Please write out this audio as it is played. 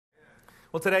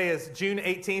Well, today is June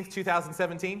 18th,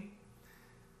 2017.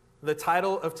 The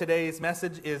title of today's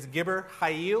message is Gibbor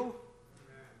Chayil,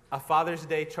 a Father's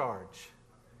Day Charge.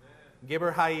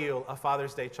 Gibbor Chayil, a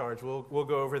Father's Day Charge. We'll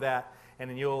go over that, and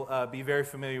then you'll be very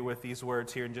familiar with these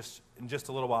words here in just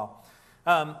a little while.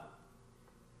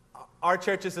 Our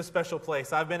church is a special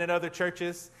place. I've been at other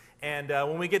churches, and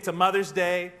when we get to Mother's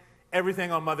Day,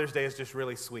 everything on Mother's Day is just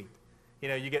really sweet. You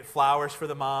know, you get flowers for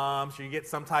the moms, or you get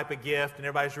some type of gift, and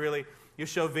everybody's really, you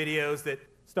show videos that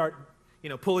start,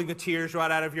 pulling the tears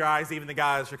right out of your eyes. Even the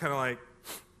guys are kind of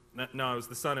like, no, it was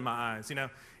the sun in my eyes,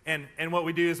 And what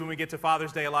we do is when we get to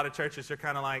Father's Day, a lot of churches are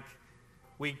kind of like,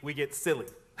 we get silly.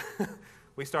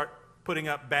 We start putting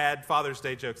up bad Father's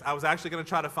Day jokes. I was actually going to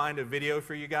try to find a video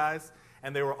for you guys,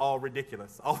 and they were all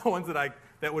ridiculous. All the ones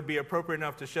that would be appropriate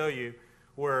enough to show you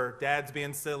were dads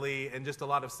being silly and just a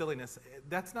lot of silliness.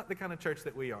 That's not the kind of church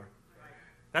that we are.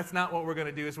 That's not what we're going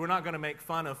to do. Is we're not going to make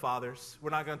fun of fathers. We're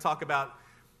not going to talk about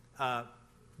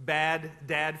bad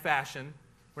dad fashion.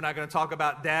 We're not going to talk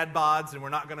about dad bods, and we're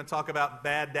not going to talk about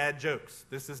bad dad jokes.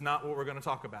 This is not what we're going to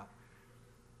talk about.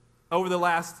 Over the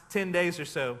last 10 days or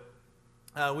so,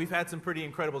 we've had some pretty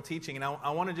incredible teaching, and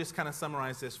I want to just kind of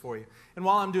summarize this for you. And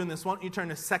while I'm doing this, why don't you turn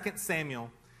to 2 Samuel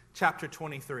chapter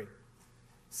 23.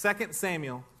 2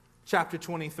 Samuel chapter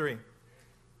 23.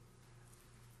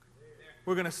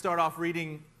 We're going to start off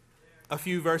reading a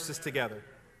few verses together.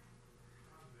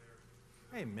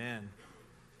 Amen.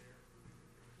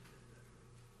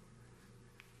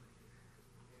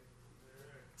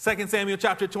 Second Samuel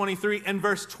chapter 23 and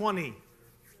verse 20.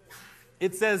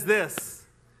 It says this: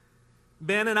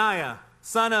 Benaiah,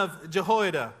 son of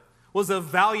Jehoiada, was a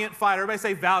valiant fighter. Everybody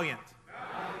say valiant.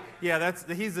 Yeah,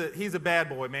 he's a bad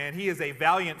boy, man. He is a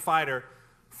valiant fighter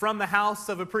from the house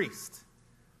of a priest.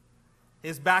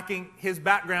 His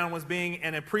background was being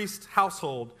in a priest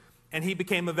household, and he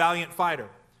became a valiant fighter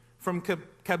from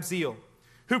Kabzeel,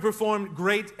 who performed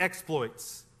great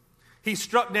exploits. He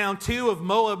struck down 2 of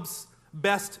Moab's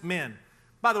best men.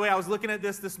 By the way, I was looking at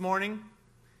this morning,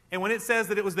 and when it says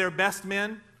that it was their best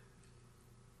men,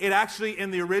 it actually,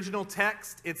 in the original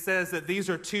text, it says that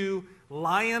these are 2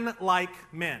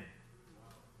 lion-like men.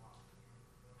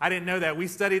 I didn't know that. We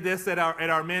studied this at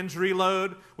our men's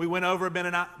reload. We went over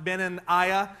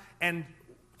Benaiah and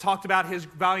talked about his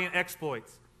valiant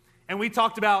exploits. And we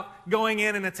talked about going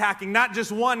in and attacking not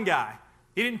just one guy.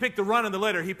 He didn't pick the run of the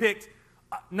litter. He picked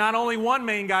not only one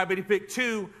main guy, but he picked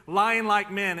 2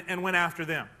 lion-like men and went after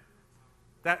them.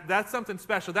 That's something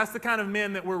special. That's the kind of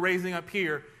men that we're raising up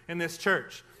here in this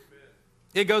church.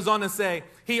 It goes on to say,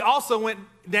 he also went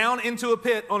down into a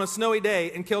pit on a snowy day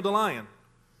and killed a lion.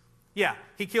 Yeah,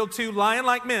 he killed 2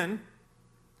 lion-like men,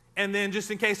 and then just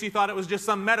in case you thought it was just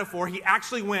some metaphor, he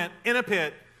actually went in a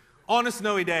pit on a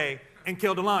snowy day and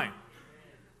killed a lion.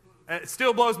 It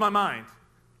still blows my mind.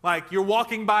 Like, you're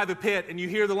walking by the pit and you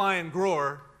hear the lion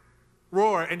roar,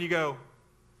 and you go,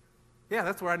 yeah,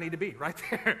 that's where I need to be, right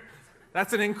there.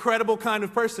 That's an incredible kind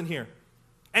of person here.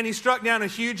 And he struck down a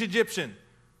huge Egyptian.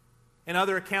 In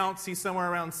other accounts, he's somewhere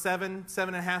around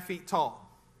 7.5 feet tall.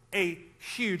 A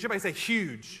huge, everybody say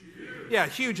huge. Yeah,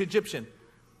 huge Egyptian.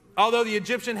 Although the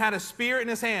Egyptian had a spear in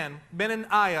his hand,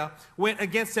 Benaiah went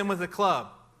against him with a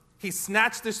club. He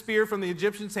snatched the spear from the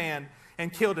Egyptian's hand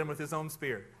and killed him with his own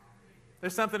spear.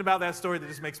 There's something about that story that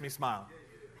just makes me smile.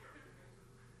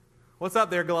 What's up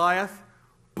there, Goliath?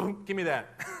 Boom, give me that.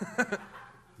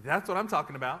 That's what I'm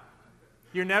talking about.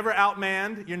 You're never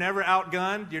outmanned, you're never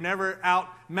outgunned, you're never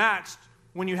outmatched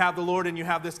when you have the Lord and you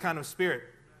have this kind of spirit.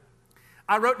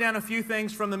 I wrote down a few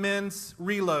things from the men's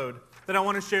reload that I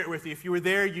want to share with you. If you were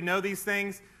there, you know these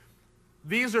things.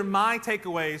 These are my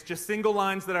takeaways, just single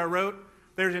lines that I wrote.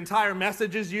 There's entire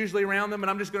messages usually around them, and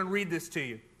I'm just going to read this to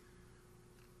you.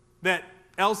 That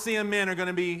LCM men are going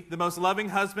to be the most loving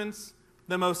husbands,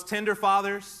 the most tender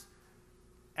fathers,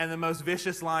 and the most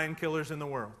vicious lion killers in the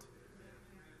world.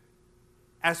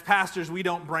 As pastors, we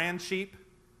don't brand sheep,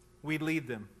 we lead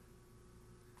them.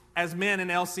 As men in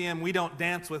LCM, we don't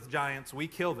dance with giants, we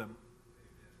kill them.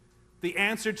 The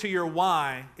answer to your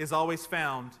why is always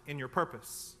found in your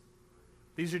purpose.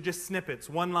 These are just snippets,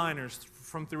 one-liners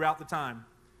from throughout the time.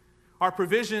 Our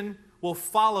provision will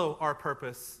follow our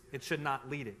purpose. It should not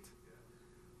lead it.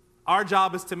 Our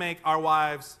job is to make our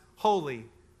wives holy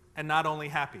and not only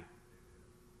happy.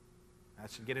 That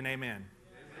should get an amen.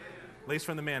 At least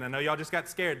from the men. I know y'all just got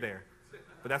scared there.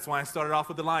 But that's why I started off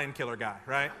with the lion killer guy,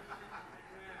 right?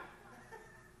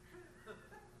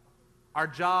 Our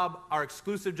job, our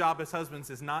exclusive job as husbands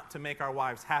is not to make our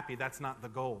wives happy. That's not the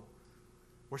goal.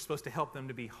 We're supposed to help them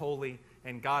to be holy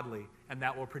and godly, and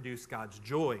that will produce God's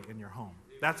joy in your home.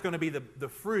 That's going to be the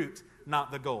fruit,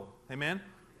 not the goal. Amen?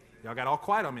 Y'all got all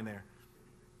quiet on me there.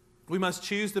 We must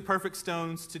choose the perfect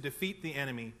stones to defeat the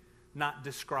enemy, not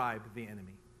describe the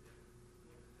enemy.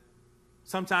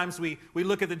 Sometimes we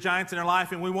look at the giants in our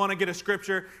life and we want to get a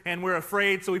scripture and we're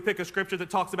afraid, so we pick a scripture that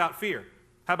talks about fear.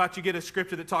 How about you get a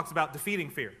scripture that talks about defeating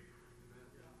fear?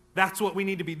 That's what we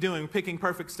need to be doing, picking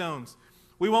perfect stones.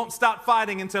 We won't stop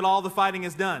fighting until all the fighting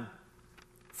is done.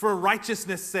 For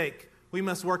righteousness' sake, we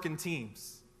must work in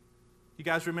teams. You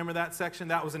guys remember that section?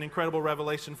 That was an incredible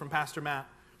revelation from Pastor Matt.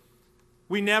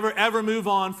 We never, ever move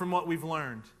on from what we've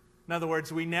learned. In other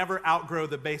words, we never outgrow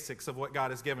the basics of what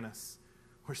God has given us.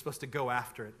 We're supposed to go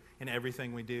after it in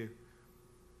everything we do.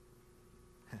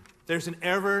 There's an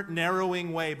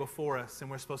ever-narrowing way before us,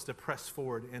 and we're supposed to press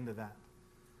forward into that.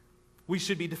 We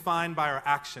should be defined by our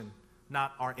action,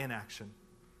 not our inaction.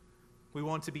 We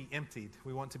want to be emptied.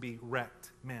 We want to be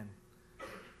wrecked men.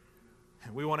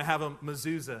 We want to have a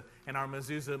mezuzah, and our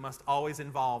mezuzah must always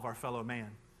involve our fellow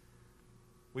man.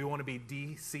 We want to be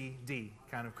DCD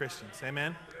kind of Christians.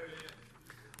 Amen?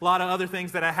 A lot of other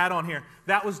things that I had on here.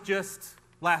 That was just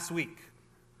last week.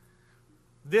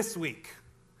 This week,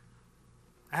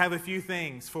 I have a few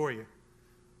things for you.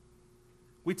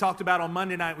 We talked about on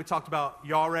Monday night, we talked about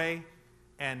Yareh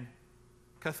and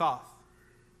Kathoth.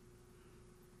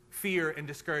 Fear and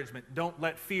discouragement. Don't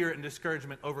let fear and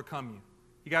discouragement overcome you.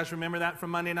 You guys remember that from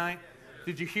Monday night?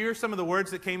 Did you hear some of the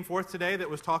words that came forth today that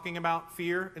was talking about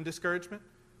fear and discouragement?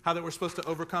 How that we're supposed to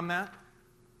overcome that?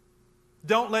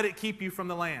 Don't let it keep you from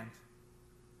the land.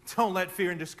 Don't let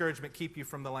fear and discouragement keep you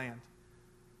from the land.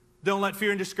 Don't let fear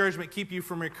and discouragement keep you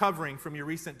from recovering from your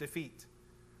recent defeat.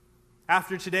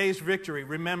 After today's victory,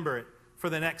 remember it for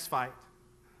the next fight.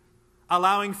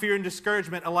 Allowing fear and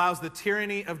discouragement allows the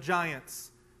tyranny of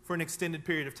giants for an extended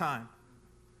period of time.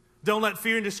 Don't let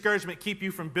fear and discouragement keep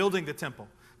you from building the temple.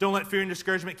 Don't let fear and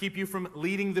discouragement keep you from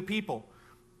leading the people.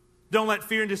 Don't let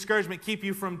fear and discouragement keep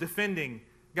you from defending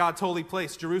God's holy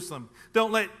place, Jerusalem.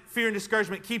 Don't let fear and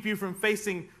discouragement keep you from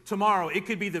facing tomorrow. It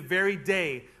could be the very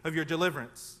day of your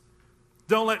deliverance.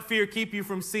 Don't let fear keep you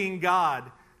from seeing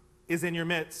God is in your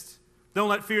midst. Don't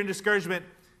let fear and discouragement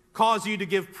cause you to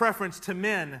give preference to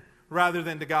men rather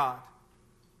than to God.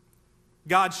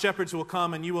 God's shepherds will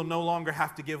come and you will no longer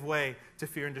have to give way to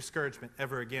fear and discouragement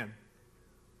ever again.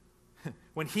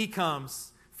 When He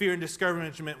comes, fear and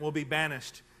discouragement will be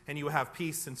banished and you will have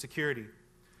peace and security.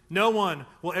 No one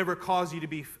will ever cause you to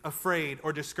be afraid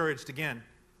or discouraged again.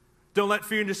 Don't let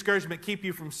fear and discouragement keep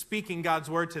you from speaking God's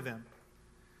word to them.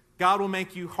 God will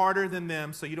make you harder than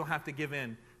them so you don't have to give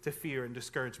in to fear and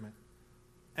discouragement.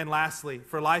 And lastly,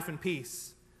 for life and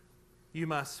peace, you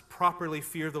must properly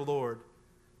fear the Lord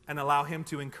and allow Him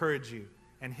to encourage you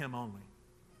and Him only.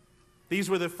 These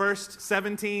were the first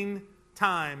 17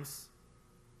 times,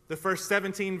 the first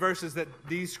 17 verses that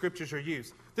these scriptures are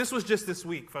used. This was just this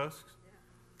week, folks.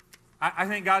 I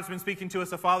think God's been speaking to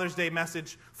us a Father's Day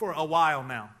message for a while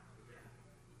now.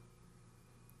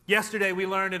 Yesterday we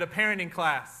learned at a parenting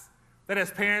class that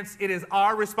as parents, it is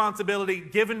our responsibility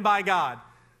given by God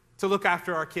to look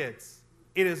after our kids.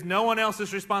 It is no one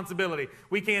else's responsibility.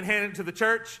 We can't hand it to the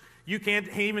church. You can't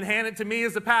even hand it to me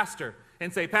as a pastor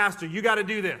and say, Pastor, you got to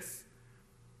do this.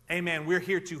 Amen. We're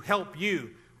here to help you,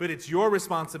 but it's your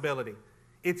responsibility.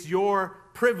 It's your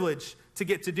privilege to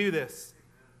get to do this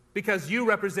because you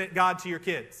represent God to your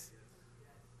kids.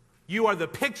 You are the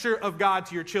picture of God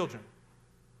to your children.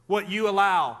 What you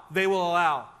allow, they will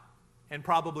allow, and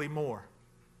probably more.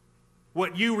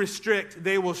 What you restrict,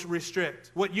 they will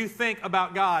restrict. What you think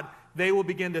about God, they will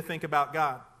begin to think about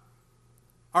God.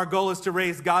 Our goal is to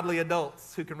raise godly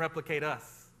adults who can replicate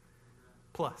us.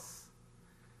 Plus.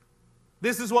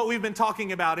 This is what we've been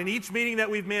talking about. In each meeting that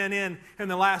we've been in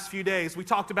the last few days, we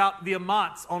talked about the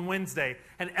amounts on Wednesday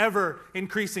and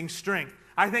ever-increasing strength.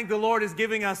 I think the Lord is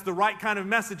giving us the right kind of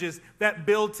messages that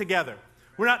build together.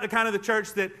 We're not the kind of the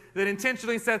church that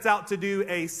intentionally sets out to do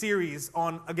a series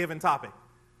on a given topic.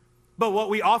 But what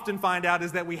we often find out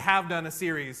is that we have done a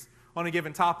series on a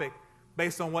given topic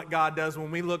based on what God does.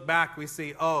 When we look back, we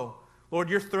see, oh, Lord,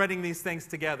 you're threading these things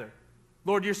together.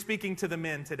 Lord, you're speaking to the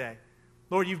men today.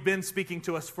 Lord, you've been speaking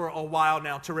to us for a while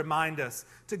now to remind us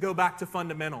to go back to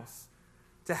fundamentals,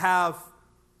 to have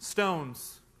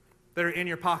stones that are in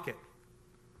your pocket,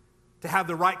 to have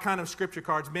the right kind of scripture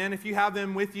cards. Men, if you have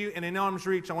them with you and in arm's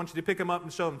reach, I want you to pick them up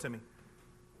and show them to me.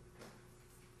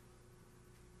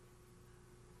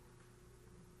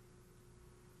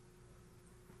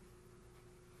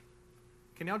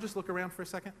 Can y'all just look around for a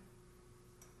second?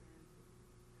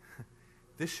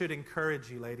 This should encourage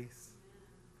you, ladies.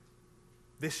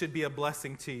 This should be a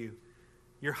blessing to you.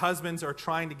 your husbands are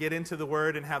trying to get into the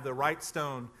Word and have the right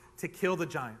stone to kill the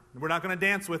giant. We're not going to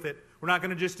dance with it. We're not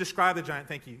going to just describe the giant.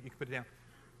 Thank you. You can put it down.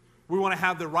 We want to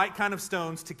have the right kind of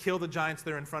stones to kill the giants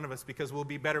that are in front of us, because we'll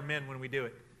be better men when we do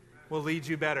it. We'll lead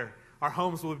you better. Our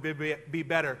homes will be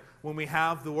better when we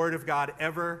have the Word of God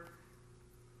ever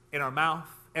in our mouth,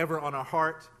 ever on our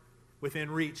heart, within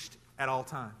reach at all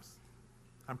times.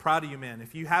 I'm proud of you, men.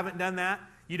 If you haven't done that,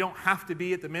 you don't have to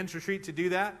be at the men's retreat to do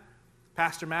that.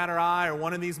 Pastor Matt or I, or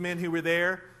one of these men who were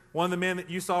there, one of the men that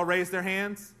you saw raise their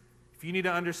hands, if you need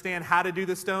to understand how to do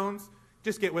the stones,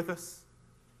 just get with us.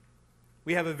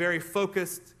 We have a very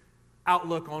focused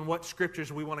outlook on what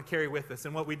scriptures we want to carry with us.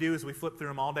 And what we do is we flip through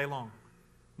them all day long.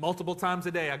 Multiple times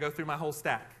a day, I go through my whole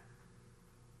stack.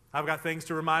 I've got things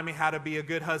to remind me how to be a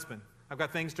good husband. I've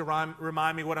got things to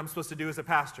remind me what I'm supposed to do as a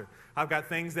pastor. I've got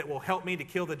things that will help me to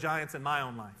kill the giants in my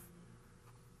own life.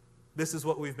 This is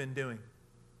what we've been doing.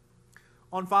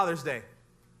 On Father's Day,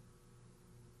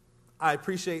 I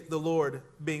appreciate the Lord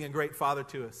being a great father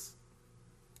to us.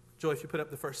 Joy, if you put up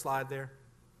the first slide there.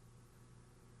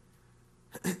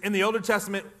 In the Old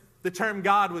Testament, the term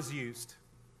God was used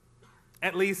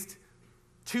at least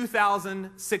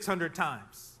 2,600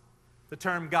 times. The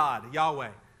term God,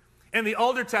 Yahweh. In the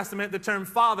Older Testament, the term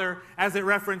Father, as it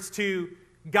referenced to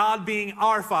God being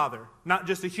our Father, not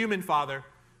just a human father,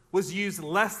 was used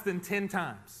less than 10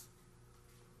 times.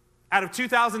 Out of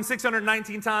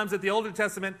 2,619 times that the Older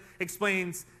Testament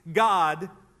explains God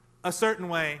a certain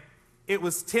way, it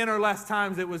was 10 or less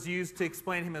times it was used to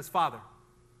explain Him as Father.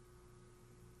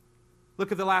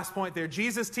 Look at the last point there.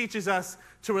 Jesus teaches us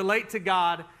to relate to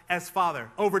God as Father.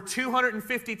 Over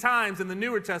 250 times in the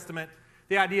Newer Testament,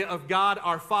 the idea of God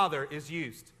our Father is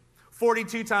used.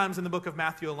 42 times in the book of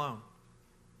Matthew alone.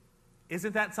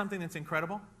 Isn't that something that's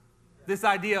incredible? This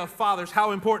idea of fathers,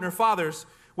 how important are fathers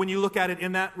when you look at it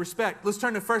in that respect. Let's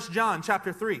turn to 1 John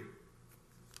chapter 3.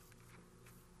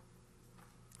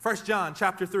 1 John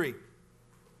chapter 3.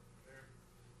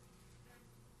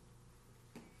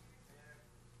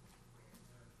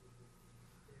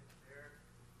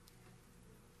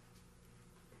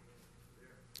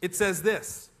 It says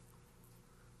this: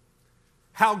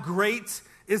 how great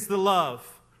is the love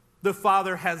the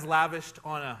Father has lavished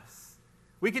on us.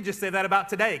 We could just say that about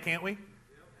today, can't we?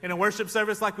 In a worship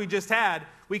service like we just had,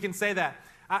 we can say that.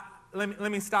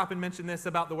 Let me stop and mention this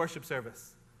about the worship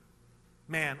service.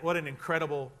 Man, what an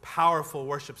incredible, powerful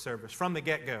worship service from the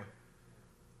get-go.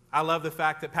 I love the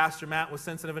fact that Pastor Matt was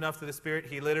sensitive enough to the Spirit,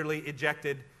 he literally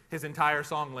ejected his entire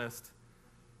song list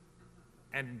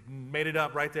and made it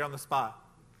up right there on the spot.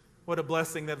 What a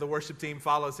blessing that the worship team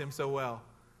follows him so well.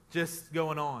 Just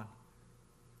going on.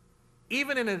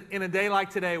 Even in a day like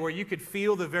today where you could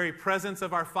feel the very presence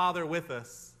of our Father with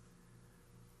us,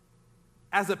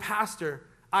 as a pastor,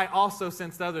 I also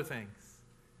sensed other things.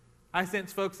 I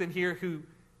sensed folks in here who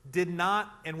did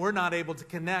not and were not able to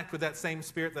connect with that same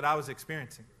Spirit that I was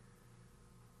experiencing.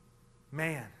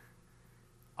 Man,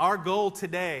 our goal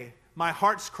today, my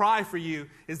heart's cry for you,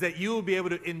 is that you will be able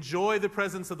to enjoy the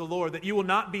presence of the Lord, that you will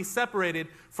not be separated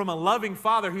from a loving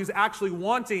Father who's actually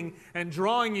wanting and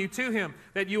drawing you to Him,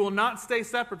 that you will not stay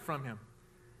separate from Him.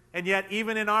 And yet,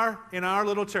 even in our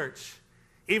little church,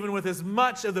 even with as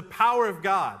much of the power of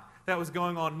God that was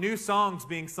going on, new songs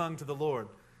being sung to the Lord.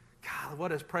 God,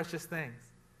 what a precious things.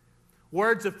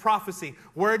 Words of prophecy,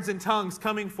 words in tongues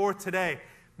coming forth today.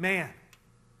 Man,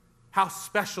 how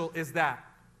special is that?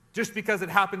 Just because it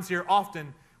happens here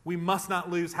often, we must not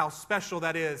lose how special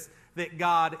that is, that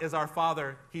God is our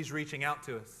Father. He's reaching out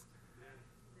to us.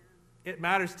 It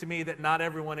matters to me that not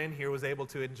everyone in here was able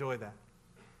to enjoy that.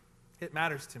 It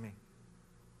matters to me.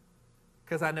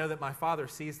 Because I know that my Father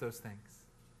sees those things.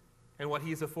 And what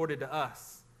He's afforded to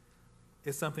us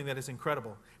is something that is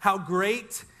incredible. How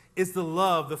great is the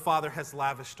love the Father has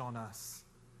lavished on us.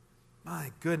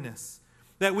 My goodness.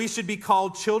 That we should be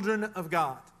called children of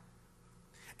God.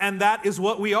 And that is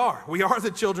what we are. We are the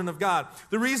children of God.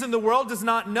 The reason the world does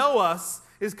not know us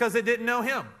is because it didn't know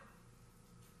Him.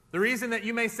 The reason that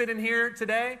you may sit in here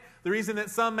today, the reason that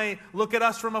some may look at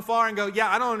us from afar and go, yeah,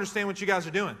 I don't understand what you guys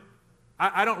are doing.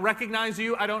 I don't recognize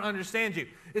you. I don't understand you.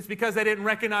 It's because they didn't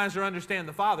recognize or understand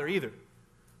the Father either.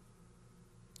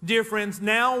 Dear friends,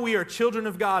 now we are children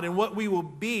of God, and what we will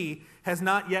be has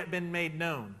not yet been made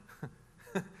known.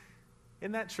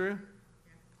 Isn't that true?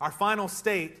 Our final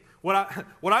state, what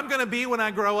I'm going to be when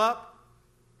I grow up,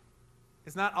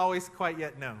 is not always quite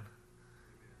yet known.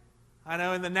 I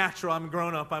know in the natural, I'm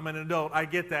grown up, I'm an adult, I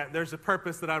get that. There's a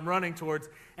purpose that I'm running towards.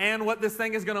 And what this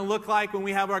thing is going to look like when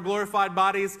we have our glorified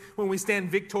bodies, when we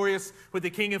stand victorious with the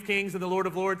King of Kings and the Lord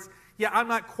of Lords, yeah, I'm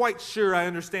not quite sure I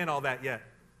understand all that yet.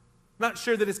 Not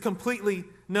sure that it's completely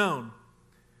known.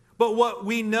 But what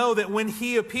we know that when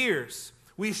he appears,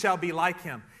 we shall be like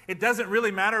him. It doesn't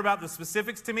really matter about the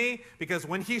specifics to me, because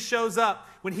when he shows up,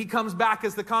 when he comes back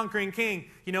as the conquering king,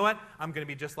 you know what? I'm going to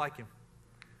be just like him.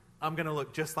 I'm going to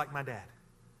look just like my dad.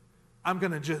 I'm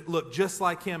going to look just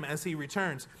like him as he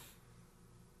returns.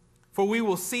 For we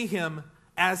will see him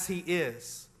as he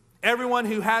is. Everyone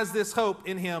who has this hope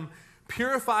in him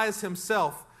purifies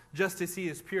himself just as he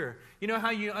is pure. You know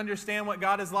how you understand what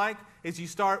God is like? Is you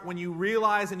start, when you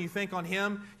realize and you think on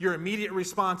him, your immediate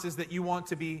response is that you want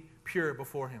to be pure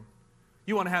before him.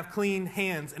 You want to have clean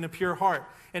hands and a pure heart.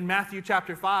 In Matthew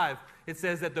chapter 5, it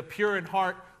says that the pure in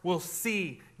heart will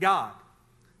see God.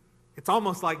 It's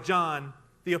almost like John,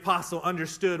 the apostle,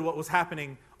 understood what was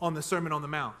happening on the Sermon on the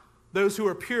Mount. Those who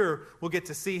are pure will get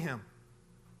to see him.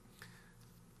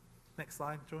 Next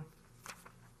slide, Joy.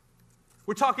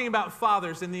 We're talking about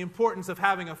fathers and the importance of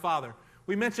having a father.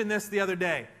 We mentioned this the other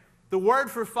day. The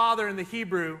word for father in the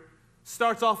Hebrew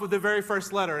starts off with the very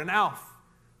first letter, an alf.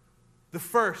 The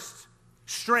first,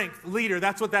 strength, leader.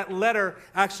 That's what that letter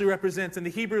actually represents. In the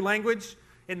Hebrew language,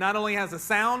 it not only has a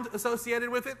sound associated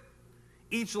with it,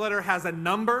 each letter has a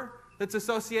number that's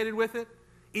associated with it.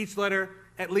 Each letter,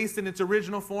 at least in its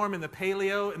original form, in the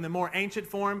paleo, in the more ancient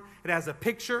form, it has a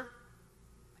picture.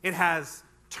 It has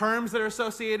terms that are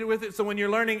associated with it. So when you're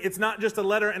learning, it's not just a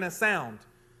letter and a sound.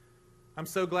 I'm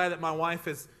so glad that my wife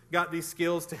has got these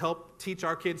skills to help teach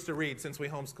our kids to read since we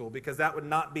homeschool, because that would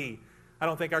not be, I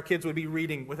don't think our kids would be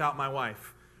reading without my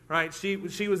wife, right? She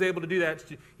was able to do that.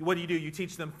 What do? You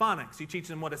teach them phonics. You teach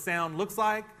them what a sound looks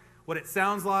like, what it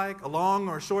sounds like, a long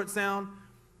or a short sound.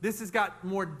 This has got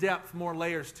more depth, more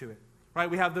layers to it, right?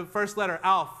 We have the first letter,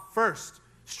 alf, first,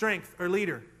 strength or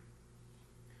leader.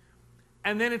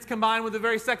 And then it's combined with the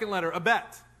very second letter,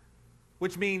 abet,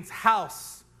 which means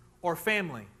house or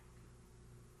family.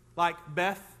 Like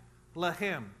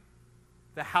Bethlehem,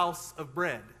 the house of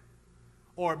bread.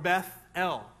 Or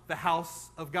Beth-el, the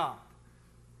house of God.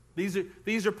 These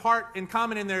are part in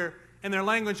common in their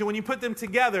language. And when you put them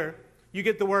together, you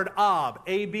get the word ab,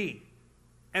 A-B.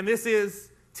 And this is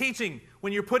teaching.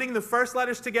 When you're putting the first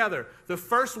letters together, the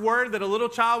first word that a little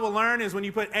child will learn is when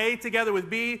you put A together with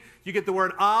B, you get the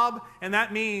word ab, and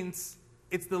that means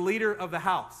it's the leader of the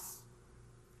house.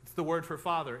 It's the word for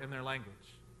father in their language.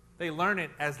 They learn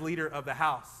it as leader of the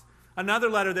house. Another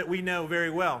letter that we know very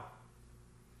well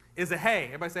is a hey.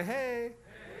 Everybody say hey.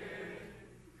 Hey.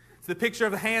 It's the picture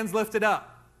of the hands lifted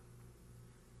up.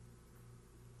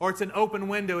 Or it's an open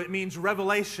window. It means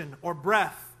revelation or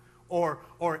breath.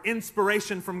 Or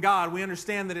inspiration from God. We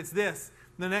understand that it's this.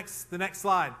 The next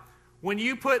slide. When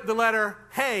you put the letter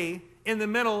hey in the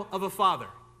middle of a father,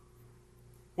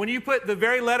 when you put the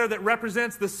very letter that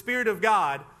represents the Spirit of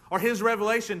God or his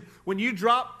revelation, when you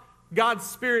drop God's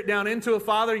Spirit down into a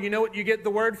father, you know what you get the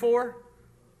word for?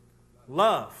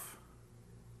 Love.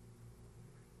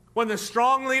 When the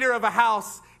strong leader of a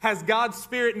house has God's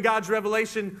Spirit and God's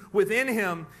revelation within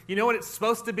him, you know what it's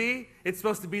supposed to be? It's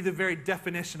supposed to be the very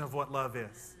definition of what love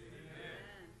is.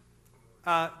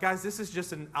 Guys, this is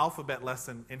just an alphabet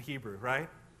lesson in Hebrew, right?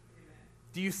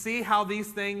 Do you see how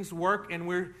these things work?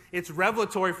 And it's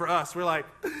revelatory for us. We're like,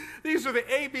 these are the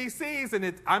ABCs,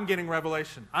 and I'm getting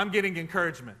revelation. I'm getting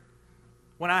encouragement.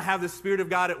 When I have the Spirit of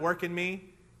God at work in me,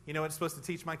 you know what it's supposed to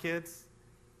teach my kids?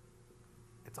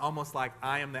 It's almost like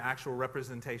I am the actual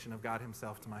representation of God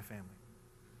himself to my family.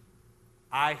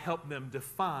 I help them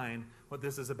define what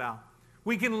this is about.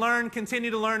 We can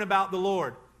continue to learn about the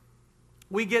Lord.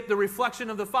 We get the reflection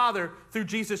of the Father through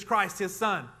Jesus Christ, his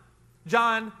Son.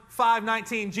 John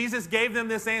 5:19, Jesus gave them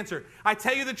this answer. I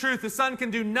tell you the truth, the Son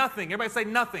can do nothing. Everybody say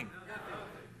nothing.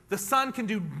 The Son can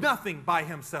do nothing by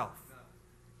himself.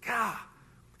 God,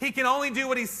 he can only do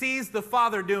what he sees the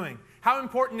Father doing. How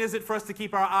important is it for us to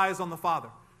keep our eyes on the Father?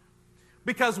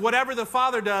 Because whatever the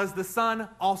Father does, the Son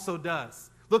also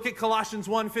does. Look at Colossians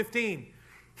 1:15.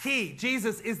 He,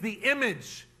 Jesus, is the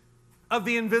image of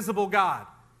the invisible God.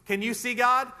 Can you see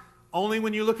God? Only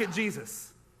when you look at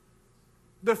Jesus.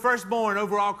 The firstborn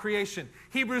over all creation.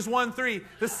 Hebrews 1:3.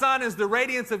 The Son is the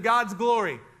radiance of God's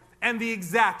glory and the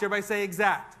exact. Everybody say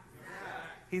exact.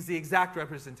 He's the exact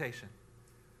representation.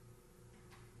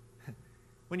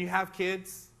 When you have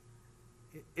kids,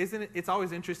 it's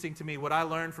always interesting to me. What I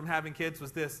learned from having kids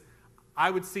was this. I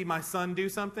would see my son do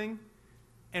something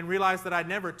and realize that I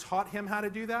never taught him how to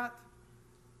do that.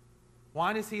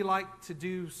 Why does he like to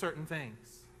do certain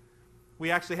things? We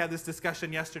actually had this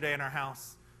discussion yesterday in our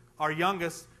house. Our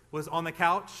youngest was on the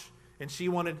couch, and she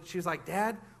was like,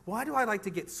 Dad, why do I like to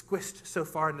get squished so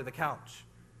far into the couch?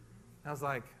 I was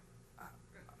like,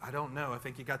 I don't know. I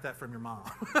think you got that from your mom.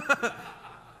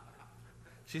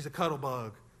 She's a cuddle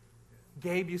bug.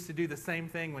 Gabe used to do the same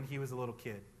thing when he was a little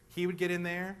kid. He would get in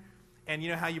there, and you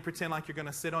know how you pretend like you're going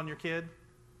to sit on your kid?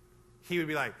 He would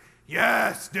be like,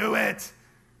 yes, do it.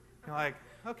 You're like,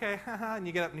 okay, and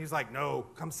you get up, and he's like, no,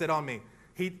 come sit on me.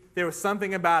 There was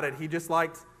something about it. He just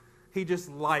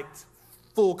liked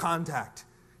full contact.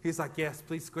 He's like, yes,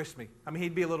 please squish me. I mean,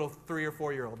 he'd be a little 3 or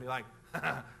 4-year-old, be like,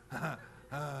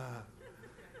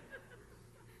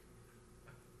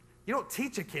 You don't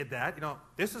teach a kid that. You know,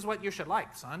 this is what you should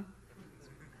like, son.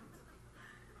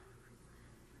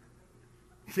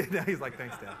 Yeah, he's like,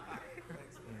 thanks, Dad. Yeah,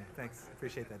 thanks.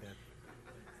 Appreciate that, Dad.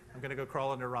 I'm going to go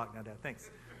crawl under a rock now, Dad. Thanks.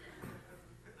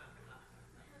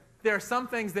 There are some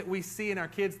things that we see in our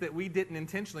kids that we didn't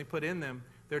intentionally put in them.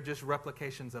 They're just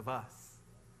replications of us.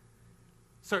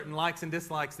 Certain likes and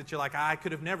dislikes that you're like, I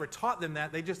could have never taught them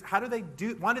that.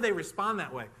 Why do they respond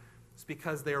that way? It's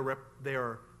because they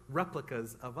are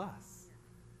replicas of us.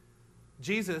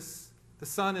 Jesus, the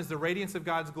Son, is the radiance of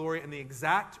God's glory and the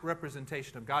exact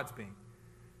representation of God's being.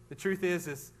 The truth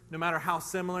is no matter how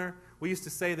similar, we used to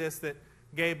say this, that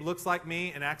Gabe looks like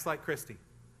me and acts like Christy.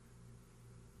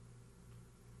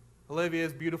 Olivia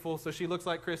is beautiful, so she looks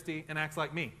like Christy and acts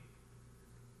like me.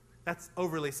 That's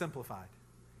overly simplified.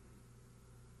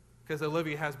 Because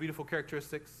Olivia has beautiful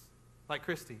characteristics like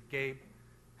Christy. Gabe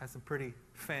has some pretty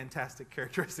fantastic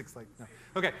characteristics like... No.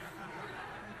 Okay.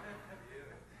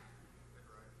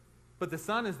 But the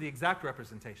Son is the exact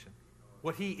representation.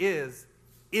 What He is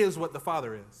what the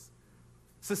Father is.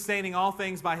 Sustaining all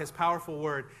things by His powerful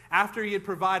word. After He had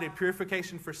provided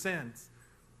purification for sins,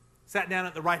 sat down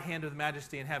at the right hand of the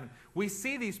Majesty in heaven. We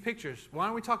see these pictures. Why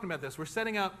are we talking about this? We're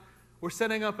setting up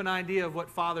an idea of what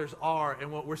fathers are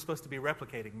and what we're supposed to be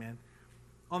replicating, man.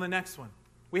 On the next one,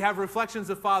 we have reflections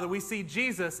of Father. We see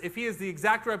Jesus, if He is the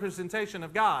exact representation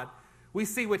of God, we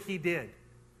see what He did.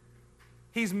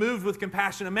 He's moved with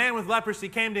compassion. A man with leprosy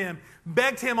came to Him,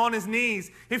 begged Him on his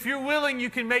knees, if you're willing, you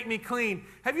can make me clean.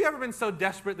 Have you ever been so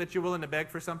desperate that you're willing to beg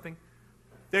for something?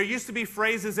 There used to be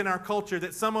phrases in our culture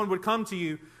that someone would come to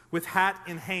you with hat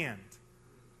in hand.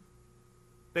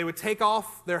 They would take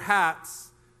off their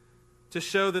hats to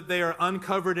show that they are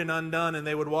uncovered and undone, and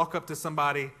they would walk up to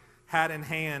somebody, hat in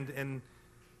hand, and,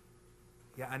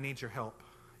 yeah, I need your help.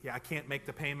 Yeah, I can't make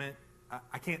the payment.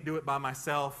 I can't do it by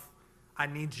myself. I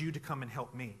need you to come and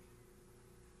help me.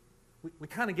 We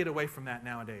kind of get away from that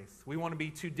nowadays. We want to be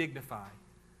too dignified.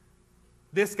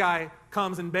 This guy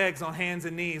comes and begs on hands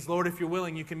and knees, Lord, if you're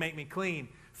willing, you can make me clean.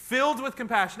 Filled with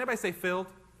compassion. Everybody say filled.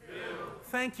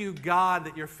 Thank you, God,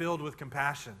 that you're filled with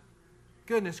compassion.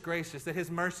 Goodness gracious, that His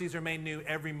mercies are made new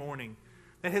every morning,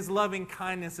 that His loving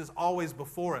kindness is always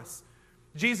before us.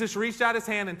 Jesus reached out His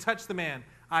hand and touched the man.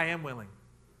 I am willing.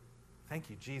 Thank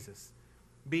you, Jesus.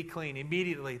 Be clean.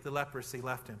 Immediately the leprosy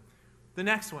left him. The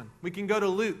next one, we can go to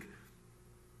Luke.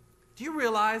 Do you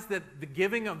realize that the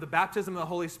giving of the baptism of the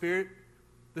Holy Spirit,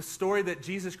 the story that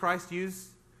Jesus Christ used,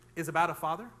 is about a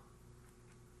father?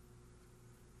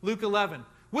 Luke 11.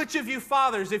 Which of you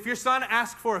fathers, if your son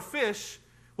asked for a fish,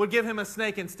 would give him a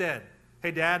snake instead?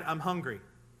 Hey, Dad, I'm hungry.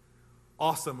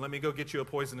 Awesome, let me go get you a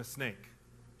poisonous snake.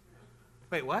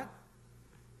 Wait, what?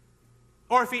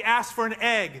 Or if he asked for an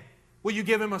egg, will you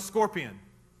give him a scorpion?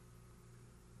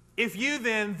 If you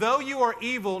then, though you are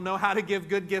evil, know how to give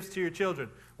good gifts to your children.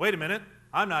 Wait a minute,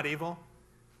 I'm not evil.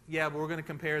 Yeah, but we're going to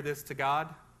compare this to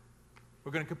God.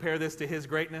 We're going to compare this to His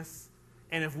greatness.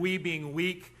 And if we, being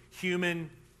weak, human,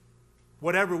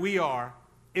 whatever we are,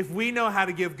 if we know how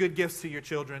to give good gifts to your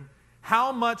children,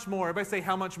 how much more? Everybody say,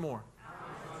 how much more? How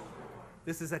much more?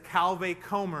 This is a Calvé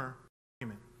Comer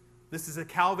argument. This is a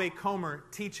Calvé Comer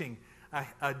teaching,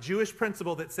 a Jewish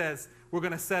principle that says we're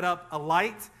going to set up a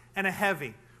light and a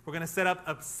heavy. We're going to set up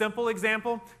a simple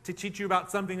example to teach you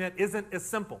about something that isn't as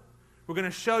simple. We're going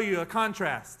to show you a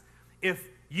contrast. If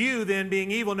you then, being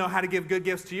evil, know how to give good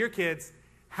gifts to your kids,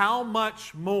 how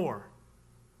much more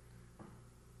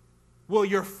will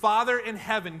your Father in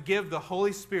heaven give the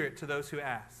Holy Spirit to those who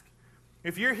ask?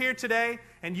 If you're here today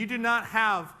and you've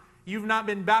not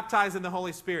been baptized in the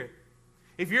Holy Spirit,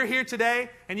 if you're here today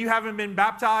and you haven't been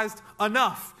baptized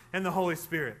enough in the Holy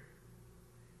Spirit,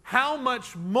 how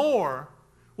much more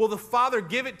will the Father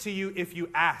give it to you if you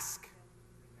ask?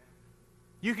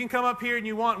 You can come up here and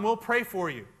and we'll pray for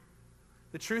you.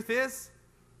 The truth is,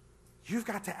 you've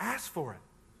got to ask for it.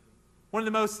 One of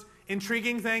the most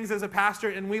intriguing things as a pastor,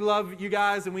 and we love you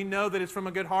guys and we know that it's from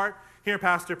a good heart. Here,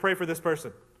 Pastor, pray for this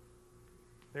person.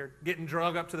 They're getting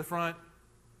drugged up to the front.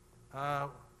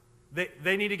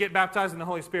 They need to get baptized in the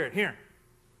Holy Spirit. Here,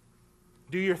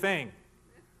 do your thing.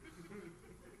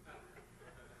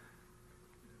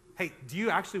 Hey, do you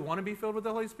actually want to be filled with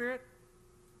the Holy Spirit?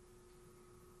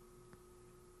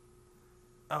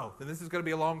 Oh, then this is going to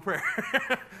be a long prayer.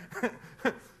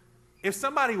 If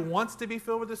somebody wants to be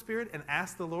filled with the Spirit and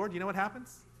asks the Lord, you know what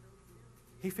happens?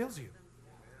 He fills you.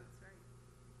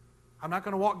 I'm not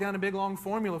going to walk down a big long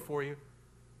formula for you.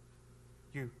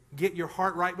 You get your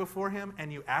heart right before Him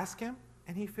and you ask Him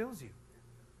and He fills you.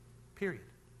 Period.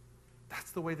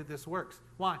 That's the way that this works.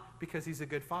 Why? Because He's a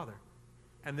good Father.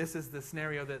 And this is the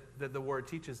scenario that the Word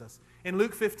teaches us. In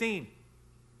Luke 15,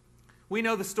 we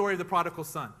know the story of the prodigal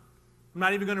son. I'm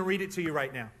not even going to read it to you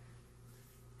right now.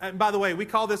 And by the way, we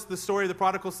call this the story of the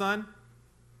prodigal son.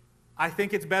 I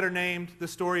think it's better named the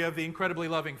story of the incredibly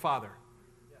loving Father.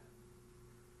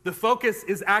 The focus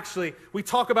is actually, we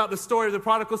talk about the story of the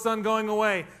prodigal son going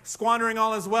away, squandering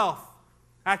all his wealth,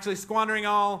 actually squandering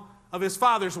all of his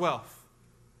father's wealth.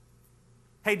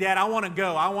 Hey, Dad, I want to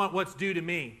go. I want what's due to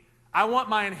me. I want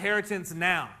my inheritance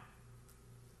now.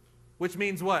 Which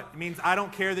means what? It means I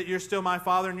don't care that you're still my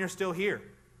father and you're still here.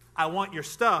 I want your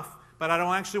stuff, but I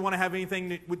don't actually want to have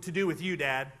anything to do with you,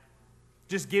 Dad.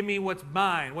 Just give me what's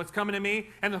mine, what's coming to me.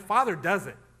 And the father does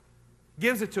it.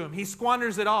 Gives it to him. He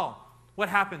squanders it all. What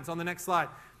happens on the next slide?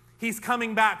 He's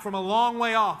coming back from a long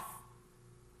way off.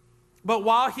 But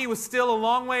while he was still a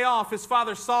long way off, his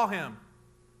father saw him.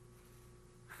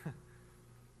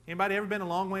 Anybody ever been a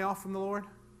long way off from the Lord?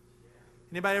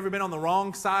 Anybody ever been on the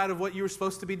wrong side of what you were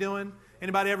supposed to be doing?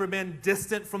 Anybody ever been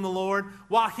distant from the Lord?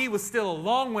 While he was still a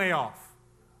long way off,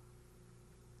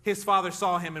 his father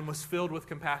saw him and was filled with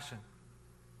compassion.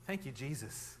 Thank you,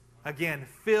 Jesus. Again,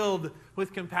 filled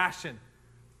with compassion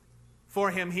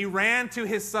for him. He ran to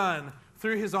his son,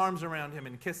 threw his arms around him,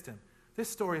 and kissed him. This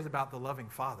story is about the loving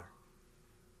Father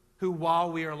who,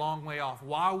 while we are a long way off,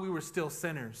 while we were still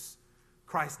sinners,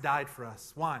 Christ died for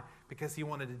us. Why? Because He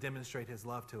wanted to demonstrate His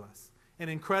love to us. An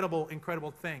incredible,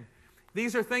 incredible thing.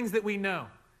 These are things that we know.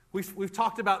 We've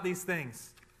talked about these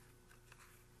things.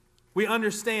 We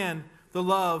understand the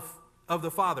love of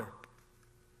the Father.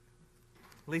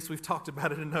 At least we've talked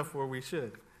about it enough where we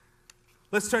should.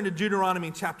 Let's turn to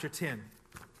Deuteronomy chapter 10.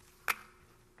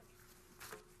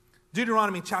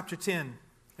 Deuteronomy chapter 10,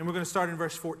 and we're going to start in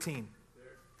verse 14.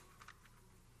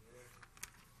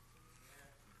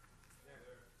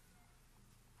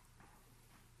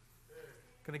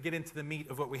 Going to get into the meat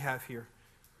of what we have here.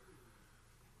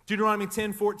 Deuteronomy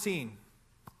 10:14.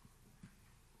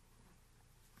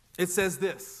 It says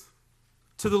this: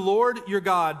 To the Lord your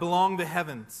God belong the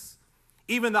heavens,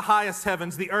 even the highest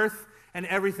heavens, the earth and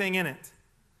everything in it.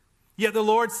 Yet the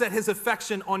Lord set His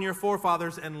affection on your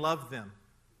forefathers and loved them.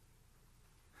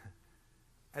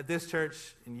 At this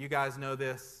church, and you guys know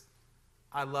this,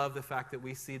 I love the fact that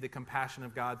we see the compassion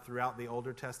of God throughout the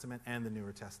Older Testament and the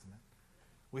Newer Testament.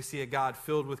 We see a God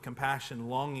filled with compassion,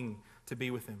 longing to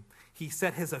be with Him. He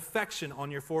set His affection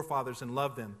on your forefathers and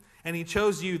loved them. And He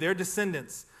chose you, their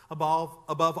descendants,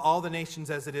 above all the nations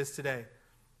as it is today.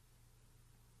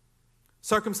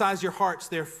 Circumcise your hearts,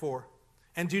 therefore,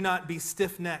 and do not be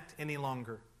stiff-necked any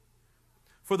longer.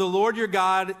 For the Lord your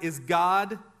God is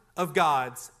God of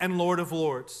gods and Lord of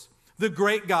lords, the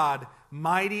great God,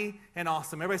 mighty and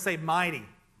awesome. Everybody say mighty,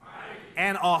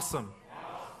 and awesome,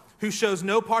 who shows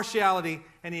no partiality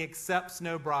and He accepts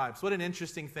no bribes. What an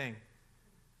interesting thing.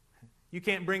 You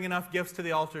can't bring enough gifts to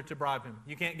the altar to bribe Him.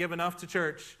 You can't give enough to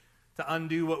church to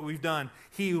undo what we've done.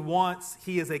 He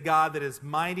is a God that is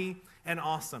mighty and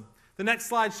awesome. The next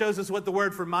slide shows us what the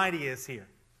word for mighty is here.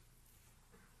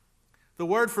 The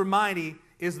word for mighty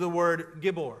is the word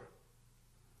Gibbor.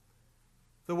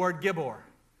 The word Gibbor.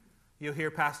 You'll hear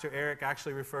Pastor Eric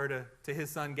actually refer to his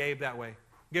son Gabe that way.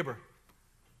 Gibbor.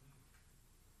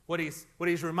 What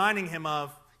he's reminding him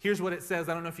of, here's what it says.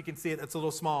 I don't know if you can see it. It's a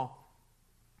little small.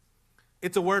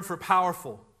 It's a word for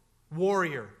powerful,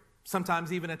 warrior,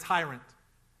 sometimes even a tyrant,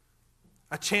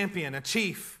 a champion, a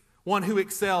chief, one who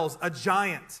excels, a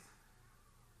giant,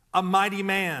 a mighty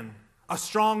man, a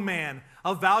strong man,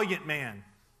 a valiant man.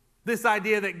 This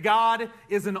idea that God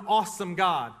is an awesome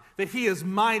God, that He is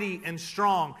mighty and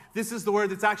strong. This is the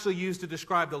word that's actually used to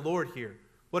describe the Lord here.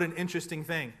 What an interesting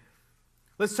thing.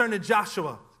 Let's turn to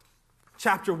Joshua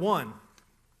chapter 1.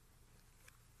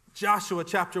 Joshua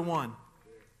chapter 1.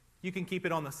 You can keep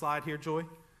it on the slide here, Joy.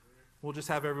 We'll just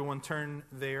have everyone turn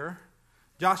there.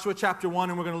 Joshua chapter 1,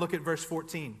 and we're going to look at verse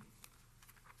 14.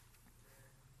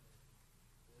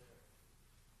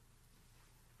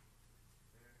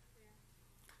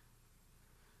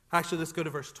 Actually, let's go to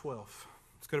verse 12.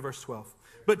 Let's go to verse 12.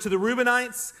 But to the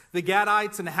Reubenites, the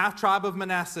Gadites, and the half-tribe of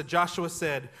Manasseh, Joshua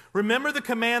said, remember the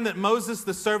command that Moses,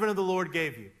 the servant of the Lord,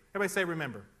 gave you. Everybody say,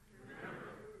 remember.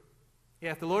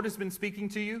 Yeah, if the Lord has been speaking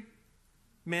to you,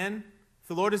 men, if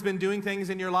the Lord has been doing things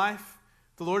in your life,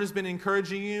 if the Lord has been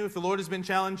encouraging you, if the Lord has been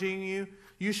challenging you,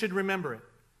 you should remember it.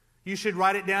 You should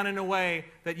write it down in a way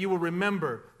that you will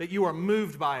remember, that you are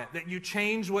moved by it, that you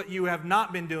change what you have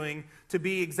not been doing to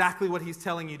be exactly what he's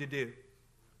telling you to do.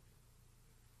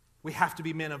 We have to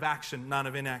be men of action, not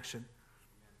of inaction.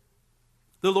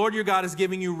 The Lord your God is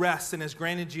giving you rest and has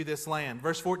granted you this land.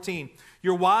 Verse 14,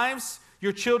 your wives,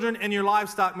 your children, and your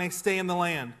livestock may stay in the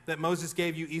land that Moses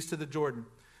gave you east of the Jordan.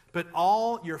 But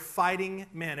all your fighting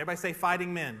men, everybody say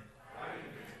fighting men,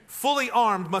 fully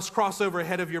armed must cross over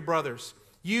ahead of your brothers.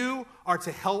 You are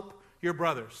to help your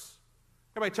brothers.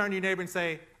 Everybody turn to your neighbor and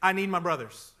say, I need my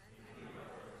brothers.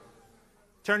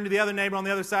 Turn to the other neighbor on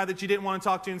the other side that you didn't want to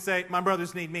talk to and say, my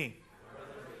brothers need me.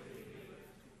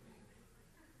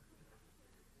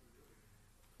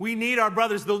 We need our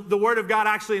brothers. The Word of God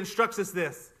actually instructs us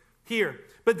this here.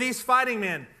 But these fighting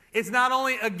men, it's not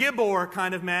only a Gibbor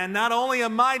kind of man, not only a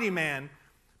mighty man,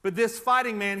 but this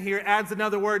fighting man here adds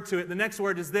another word to it. The next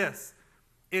word is this.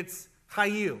 It's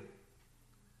Chayil.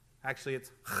 Actually,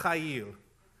 it's Chayil.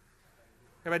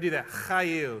 Everybody do that.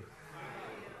 Chayil.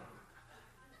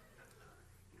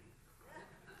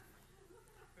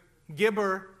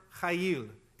 Gibbor Chayil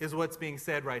is what's being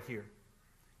said right here.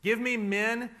 Give me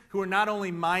men who are not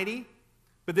only mighty,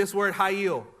 but this word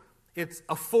Chayil, it's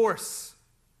a force.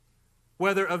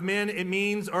 Whether of men, it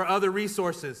means, or other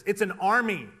resources. It's an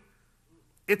army.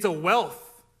 It's a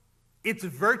wealth. It's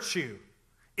virtue.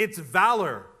 It's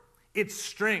valor. It's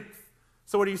strength.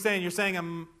 So what are you saying? You're saying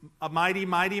a mighty,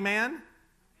 mighty man? Amen.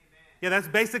 Yeah, that's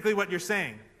basically what you're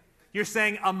saying. You're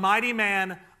saying a mighty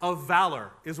man of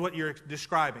valor is what you're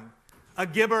describing. A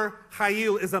Gibbor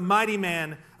Chayil is a mighty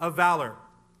man of valor.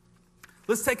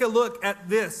 Let's take a look at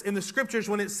this in the scriptures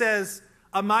when it says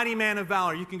a mighty man of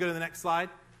valor. You can go to the next slide.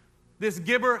 This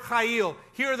Gibbor Chayil,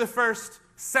 here are the first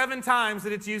 7 times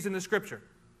that it's used in the scripture.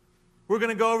 We're going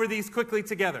to go over these quickly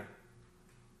together.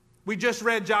 We just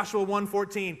read Joshua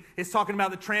 1:14. It's talking about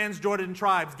the Trans-Jordan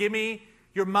tribes. Give me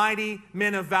your mighty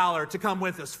men of valor to come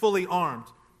with us, fully armed.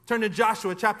 Turn to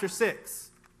Joshua chapter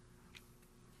 6.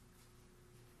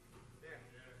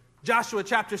 Joshua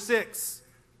chapter 6.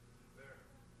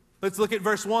 Let's look at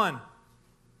verse 1.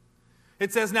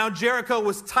 It says, now Jericho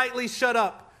was tightly shut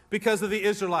up because of the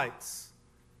Israelites.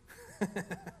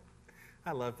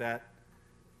 I love that.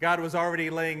 God was already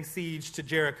laying siege to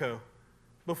Jericho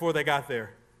before they got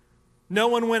there. No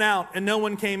one went out and no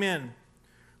one came in.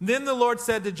 Then the Lord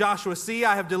said to Joshua, see,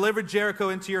 I have delivered Jericho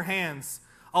into your hands,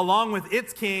 along with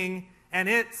its king and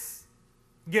its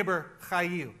Gibbor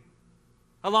Chayil.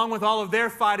 Along with all of their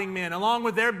fighting men, along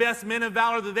with their best men of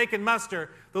valor that they can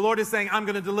muster, the Lord is saying, I'm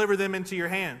going to deliver them into your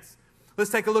hands. Let's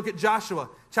take a look at Joshua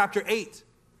chapter 8,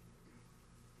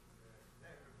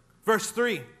 verse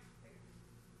 3.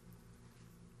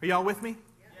 Are y'all with me?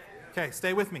 Okay,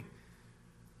 stay with me.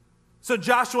 So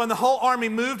Joshua and the whole army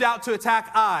moved out to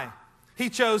attack Ai. He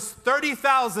chose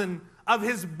 30,000 of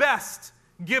his best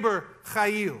Gibbor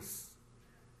Chayils.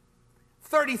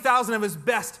 30,000 of his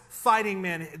best fighting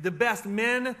men, the best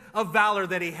men of valor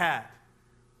that he had.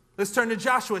 Let's turn to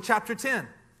Joshua chapter 10.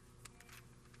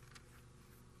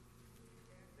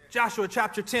 Joshua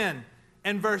chapter 10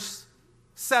 and verse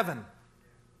 7.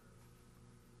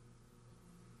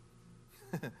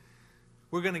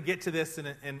 We're going to get to this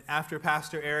in after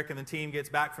Pastor Eric and the team gets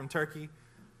back from Turkey.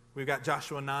 We've got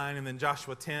Joshua 9 and then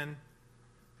Joshua 10.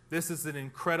 This is an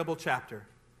incredible chapter.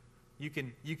 You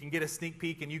can get a sneak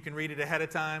peek and you can read it ahead of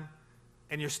time,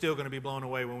 and you're still going to be blown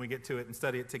away when we get to it and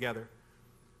study it together.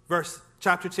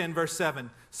 Chapter 10, verse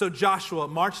 7. So Joshua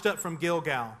marched up from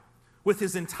Gilgal with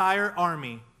his entire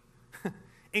army,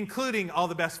 including all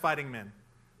the best fighting men.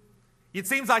 It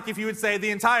seems like if you would say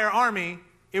the entire army,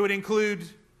 it would include,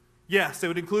 yes, it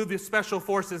would include the special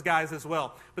forces guys as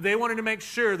well. But they wanted to make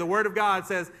sure, the Word of God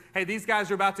says, hey, these guys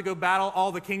are about to go battle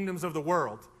all the kingdoms of the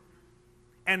world.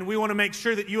 And we want to make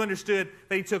sure that you understood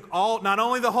that he took not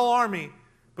only the whole army,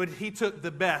 but he took the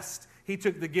best. He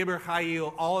took the Gibbor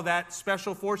Chayil, all of that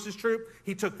special forces troop,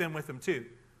 he took them with him too.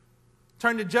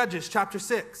 Turn to Judges chapter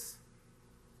 6.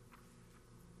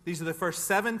 These are the first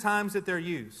 7 times that they're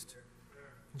used.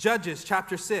 Judges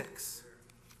chapter 6.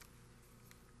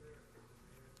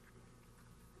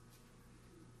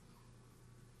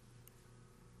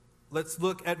 Let's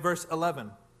look at verse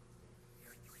 11.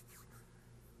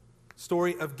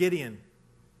 Story of Gideon.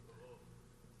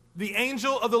 The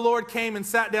angel of the Lord came and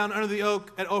sat down under the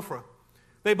oak at Ophrah.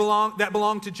 That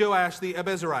belonged to Joash the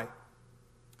Abezerite,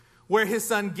 where his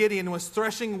son Gideon was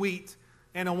threshing wheat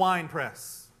in a wine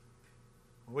press.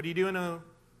 What do you do in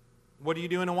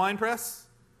a wine press?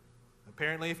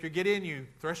 Apparently, if you're Gideon, you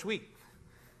thresh wheat.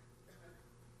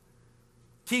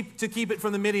 To keep it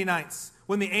from the Midianites.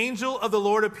 When the angel of the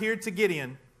Lord appeared to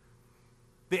Gideon,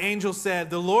 the angel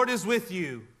said, "The Lord is with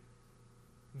you,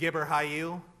 Gibbor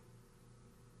Chayil."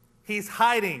 He's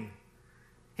hiding.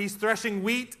 He's threshing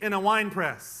wheat in a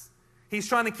winepress. He's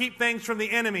trying to keep things from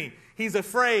the enemy. He's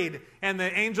afraid. And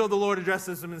the angel of the Lord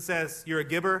addresses him and says, "You're a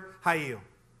Gibbor Chayil."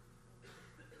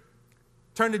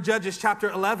 Turn to Judges chapter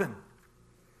 11.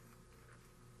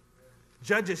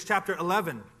 Judges chapter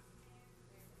 11.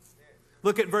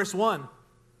 Look at verse 1.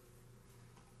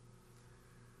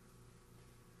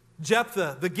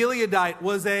 Jephthah, the Gileadite,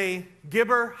 was a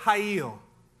Gibbor Chayil.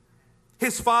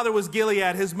 His father was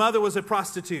Gilead. His mother was a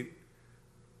prostitute.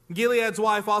 Gilead's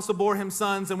wife also bore him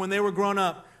sons, and when they were grown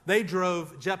up, they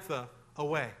drove Jephthah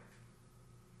away.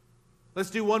 Let's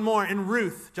do one more in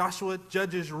Ruth. Joshua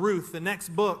judges Ruth, the next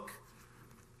book.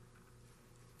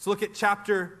 Let's look at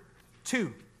chapter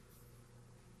 2.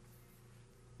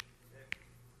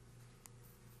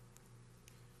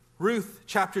 Ruth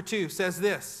chapter 2 says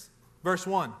this, verse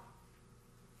 1.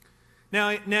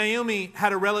 Now Naomi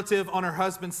had a relative on her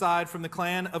husband's side from the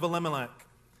clan of Elimelech,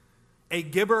 a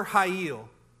Gibbor Chayil,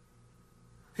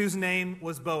 whose name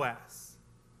was Boaz.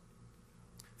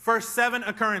 First 7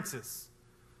 occurrences.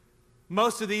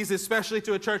 Most of these, especially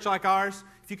to a church like ours,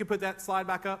 if you could put that slide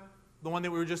back up, the one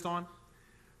that we were just on.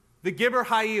 The Gibbor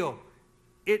Chayil,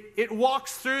 it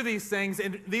walks through these things,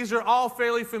 and these are all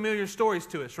fairly familiar stories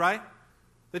to us, right?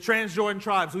 The Transjordan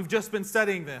tribes, we've just been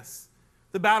studying this.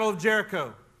 The Battle of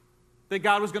Jericho, that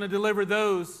God was going to deliver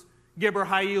those Gibbor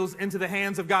Chayils into the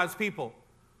hands of God's people.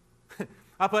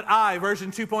 I put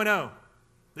version 2.0.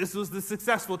 This was the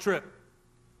successful trip.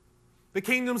 The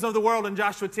kingdoms of the world in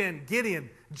Joshua 10, Gideon,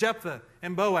 Jephthah,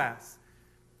 and Boaz.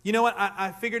 You know what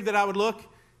I figured that I would look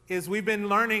is we've been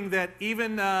learning that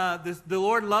even the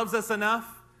Lord loves us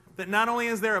enough that not only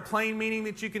is there a plain meaning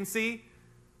that you can see,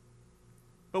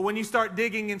 but when you start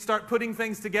digging and start putting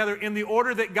things together in the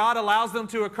order that God allows them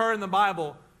to occur in the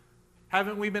Bible,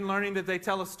 haven't we been learning that they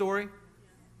tell a story?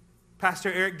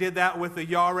 Pastor Eric did that with the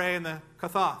Yareh and the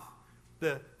Kathoth,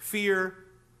 the fear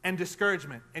and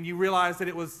discouragement. And you realize that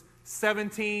it was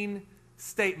 17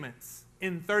 statements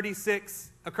in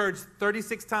 36, occurred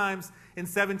 36 times in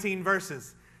 17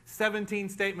 verses. 17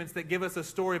 statements that give us a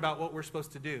story about what we're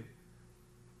supposed to do.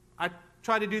 I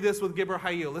tried to do this with Gibbor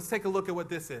Chayil. Let's take a look at what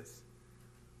this is.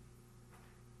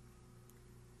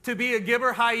 To be a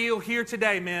Gibbor Chayil here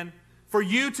today, men, for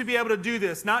you to be able to do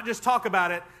this, not just talk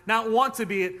about it, not want to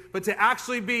be it, but to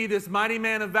actually be this mighty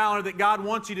man of valor that God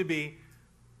wants you to be,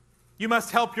 you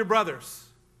must help your brothers.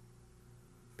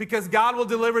 Because God will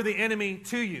deliver the enemy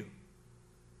to you.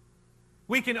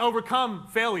 We can overcome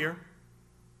failure.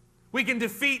 We can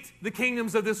defeat the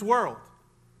kingdoms of this world.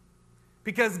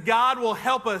 Because God will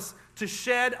help us to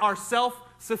shed our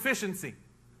self-sufficiency.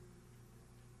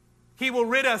 He will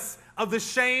rid us of the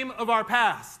shame of our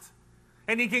past.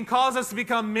 And He can cause us to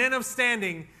become men of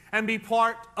standing and be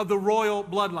part of the royal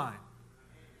bloodline.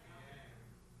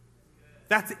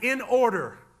 That's in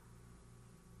order.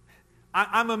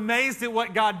 I'm amazed at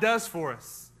what God does for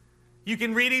us. You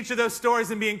can read each of those stories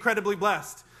and be incredibly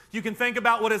blessed. You can think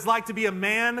about what it's like to be a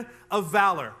man of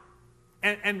valor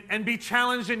and be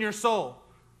challenged in your soul.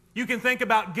 You can think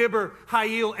about Gibbor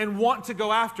Chayil and want to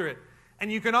go after it.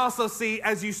 And you can also see,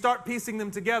 as you start piecing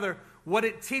them together, what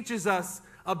it teaches us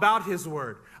about His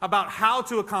Word, about how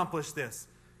to accomplish this.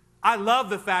 I love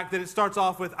the fact that it starts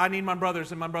off with, I need my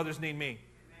brothers and my brothers need me. Amen.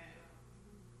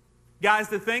 Guys,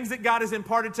 the things that God has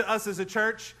imparted to us as a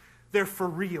church, they're for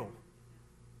real.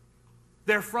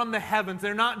 They're from the heavens.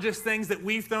 They're not just things that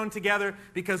we've thrown together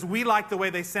because we like the way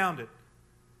they sounded.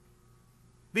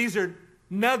 These are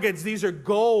nuggets. These are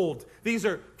gold. These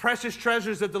are precious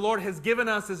treasures that the Lord has given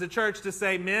us as a church to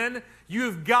say, men,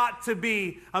 you've got to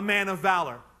be a man of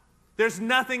valor. There's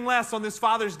nothing less on this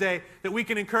Father's Day that we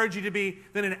can encourage you to be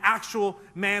than an actual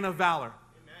man of valor.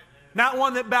 Amen. Not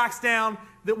one that backs down,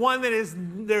 that one that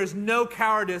there is no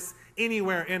cowardice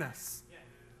anywhere in us. Yeah.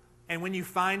 And when you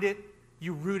find it,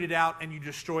 you root it out and you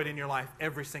destroy it in your life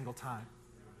every single time.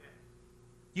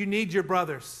 You need your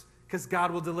brothers because God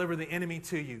will deliver the enemy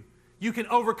to you. You can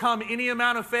overcome any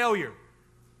amount of failure.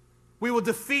 We will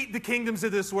defeat the kingdoms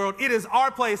of this world. It is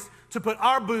our place to put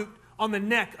our boot on the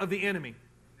neck of the enemy.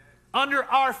 Under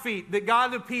our feet, that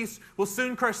God of peace will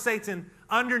soon crush Satan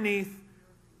underneath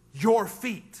your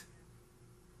feet.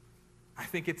 I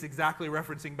think it's exactly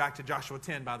referencing back to Joshua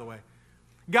 10, by the way.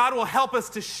 God will help us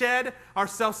to shed our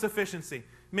self-sufficiency.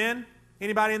 Men,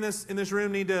 anybody in this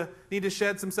room need to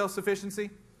shed some self-sufficiency?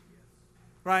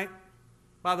 Right?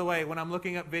 By the way, when I'm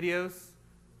looking up videos,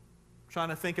 trying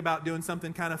to think about doing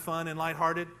something kind of fun and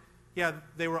lighthearted, yeah,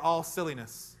 they were all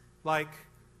silliness. Like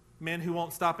men who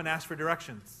won't stop and ask for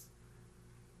directions.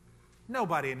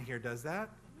 Nobody in here does that.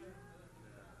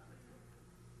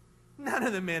 none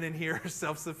of the men in here are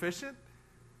self-sufficient.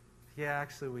 Yeah,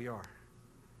 actually we are.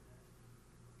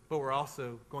 But we're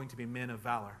also going to be men of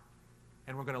valor.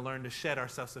 And we're going to learn to shed our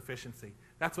self-sufficiency.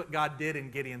 That's what God did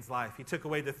in Gideon's life. He took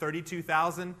away the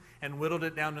 32,000 and whittled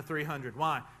it down to 300.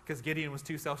 Why? Because Gideon was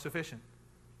too self-sufficient.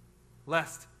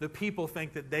 Lest the people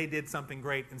think that they did something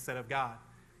great instead of God.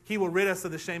 He will rid us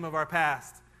of the shame of our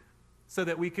past so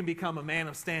that we can become a man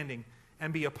of standing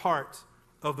and be a part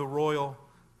of the royal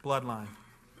bloodline.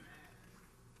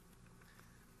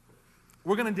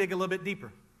 We're going to dig a little bit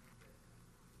deeper.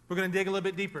 We're going to dig a little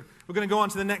bit deeper. We're going to go on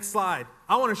to the next slide.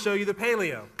 I want to show you the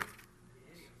paleo.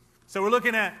 So we're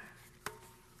looking at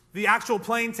the actual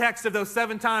plain text of those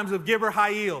 7 times of Gibbor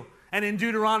Chayil and in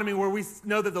Deuteronomy where we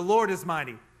know that the Lord is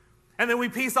mighty. And then we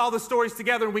piece all the stories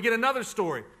together and we get another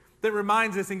story that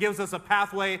reminds us and gives us a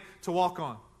pathway to walk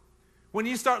on. When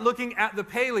you start looking at the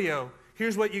paleo,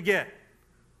 here's what you get.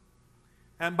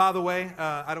 And by the way,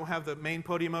 I don't have the main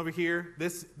podium over here.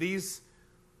 These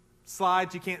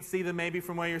slides, you can't see them maybe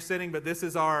from where you're sitting, but this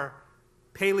is our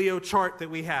paleo chart that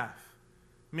we have.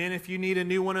 Men, if you need a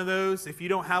new one of those, if you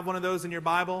don't have one of those in your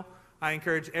Bible, I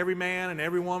encourage every man and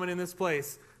every woman in this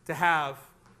place to have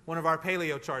one of our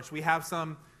paleo charts. We have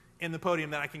some in the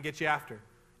podium that I can get you after.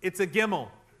 It's a gimel.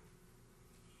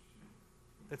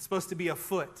 It's supposed to be a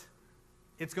foot.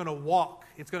 It's going to walk.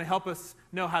 It's going to help us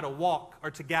know how to walk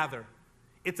or to gather.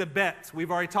 It's a bet.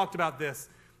 We've already talked about this.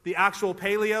 The actual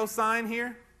paleo sign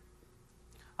here,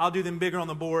 I'll do them bigger on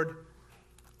the board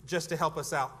just to help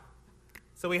us out.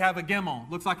 So we have a gimel.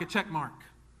 Looks like a check mark.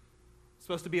 It's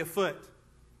supposed to be a foot.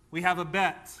 We have a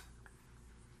bet.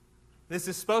 This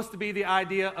is supposed to be the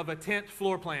idea of a tent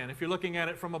floor plan, if you're looking at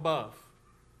it from above.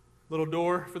 Little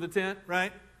door for the tent,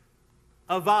 right?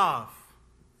 A vav.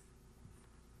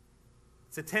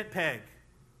 It's a tent peg.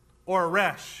 Or a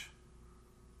resh.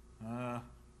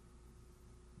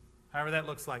 However that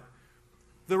looks like.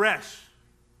 The resh.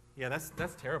 Yeah,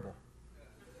 that's terrible.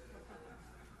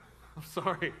 I'm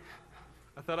sorry.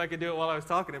 I thought I could do it while I was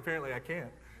talking. Apparently I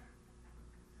can't.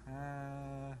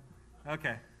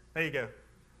 Okay, there you go.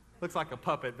 Looks like a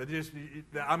puppet, but just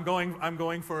I'm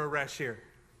going for a resh here.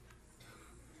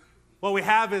 What we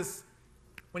have is,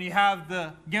 when you have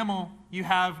the gimel, you're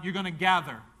going to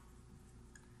gather.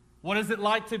 What is it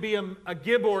like to be a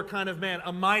Gibbor kind of man,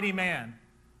 a mighty man?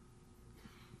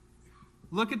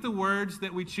 Look at the words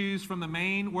that we choose from the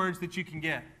main words that you can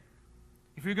get.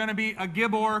 If you're going to be a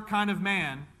Gibbor kind of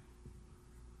man,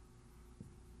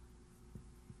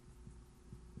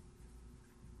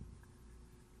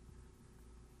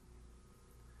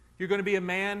 you're going to be a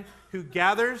man who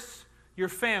gathers your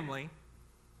family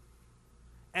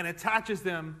and attaches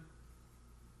them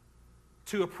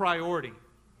to a priority.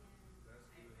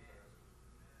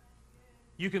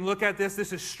 You can look at this.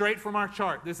 This is straight from our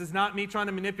chart. This is not me trying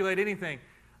to manipulate anything.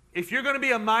 If you're going to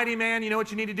be a mighty man, you know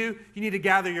what you need to do? You need to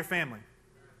gather your family.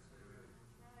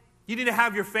 You need to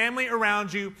have your family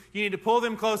around you. You need to pull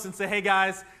them close and say, hey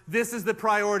guys, this is the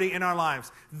priority in our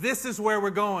lives. This is where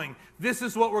we're going. This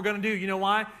is what we're going to do. You know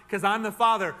why? Because I'm the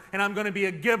father and I'm going to be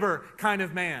a Gibbor kind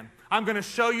of man. I'm going to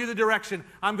show you the direction.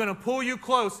 I'm going to pull you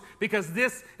close because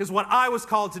this is what I was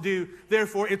called to do.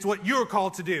 Therefore, it's what you're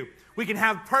called to do. We can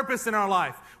have purpose in our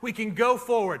life. We can go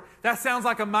forward. That sounds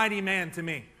like a mighty man to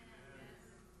me.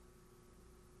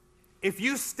 If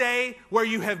you stay where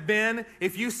you have been,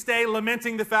 if you stay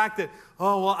lamenting the fact that,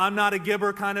 oh, well, I'm not a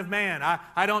Gibbor kind of man.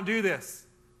 I don't do this.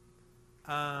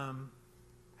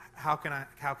 How can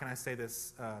I say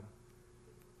this?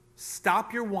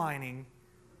 Stop your whining.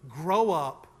 Grow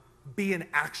up. Be an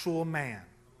actual man.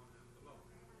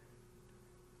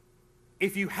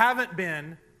 If you haven't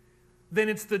been, then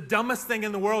it's the dumbest thing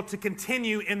in the world to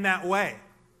continue in that way.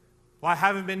 Well, I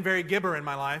haven't been very Gibbor in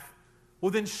my life. Well,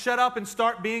 then shut up and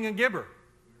start being a Gibbor.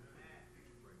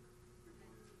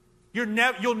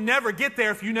 You'll never get there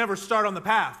if you never start on the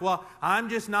path. Well, I'm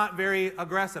just not very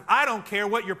aggressive. I don't care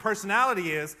what your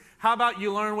personality is. How about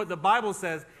you learn what the Bible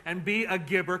says and be a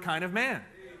Gibbor kind of man?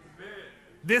 Amen.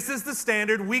 This is the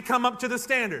standard. We come up to the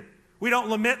standard. We don't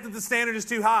lament that the standard is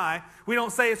too high. We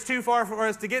don't say it's too far for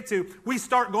us to get to. We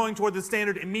start going toward the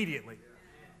standard immediately.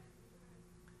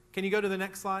 Can you go to the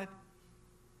next slide?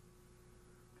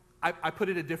 I put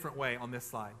it a different way on this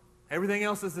slide. Everything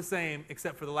else is the same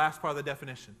except for the last part of the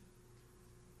definition.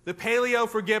 The paleo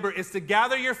for Gibbor is to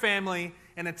gather your family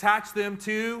and attach them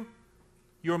to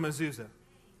your mezuzah.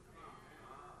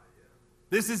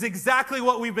 This is exactly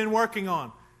what we've been working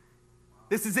on.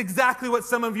 This is exactly what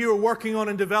some of you are working on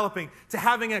and developing, to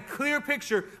having a clear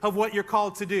picture of what you're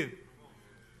called to do.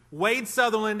 Wade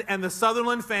Sutherland and the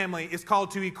Sutherland family is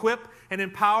called to equip and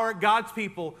empower God's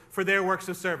people for their works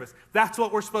of service. That's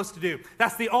what we're supposed to do.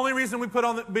 That's the only reason we've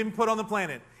been put on the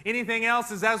planet. Anything else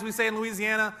is, as we say in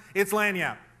Louisiana, it's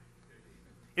lagniappe.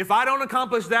 If I don't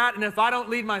accomplish that, and if I don't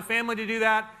lead my family to do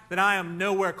that, then I am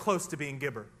nowhere close to being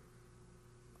Gibbor.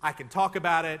 I can talk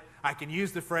about it, I can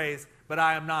use the phrase, but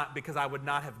I am not, because I would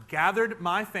not have gathered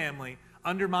my family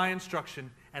under my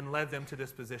instruction and led them to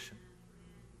this position.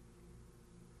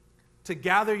 To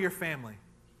gather your family.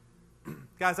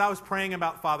 Guys, I was praying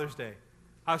about Father's Day.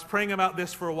 I was praying about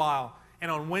this for a while.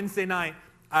 And on Wednesday night,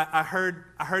 I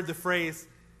heard the phrase,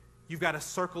 you've got to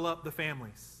circle up the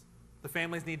families. The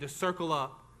families need to circle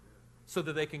up so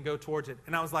that they can go towards it.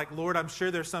 And I was like, Lord, I'm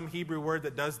sure there's some Hebrew word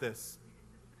that does this.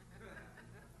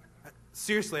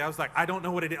 Seriously, I was like, I don't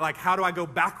know what it is. Like, how do I go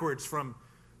backwards from,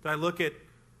 do I look at,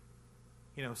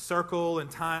 circle and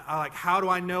time? Like, how do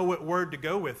I know what word to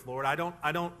go with, Lord? I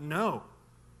don't know.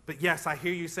 But yes, I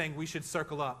hear you saying we should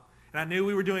circle up. And I knew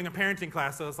we were doing a parenting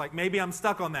class, so I was like, maybe I'm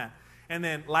stuck on that. And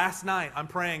then last night, I'm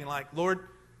praying like, Lord,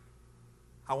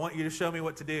 I want you to show me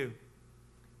what to do.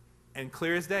 And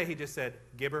clear as day, he just said,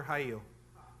 Gibbor Chayil.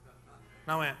 And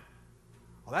I went,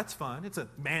 well, that's fun. It's a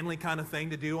manly kind of thing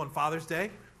to do on Father's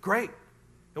Day. Great.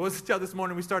 It wasn't until this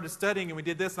morning we started studying and we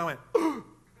did this, and I went, oh,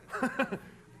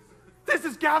 this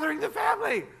is gathering the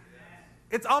family.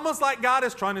 It's almost like God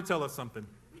is trying to tell us something.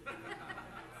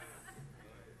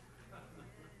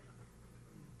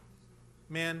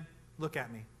 Men, look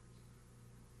at me.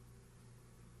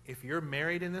 If you're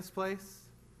married in this place,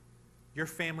 your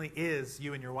family is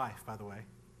you and your wife, by the way.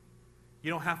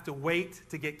 You don't have to wait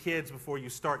to get kids before you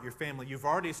start your family. You've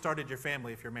already started your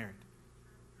family if you're married.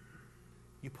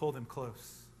 You pull them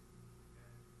close.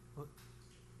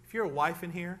 If you're a wife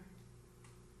in here,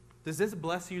 does this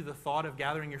bless you, the thought of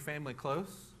gathering your family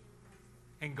close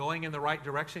and going in the right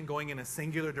direction, going in a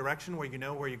singular direction where you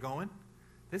know where you're going?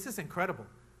 This is incredible.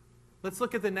 Let's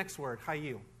look at the next word,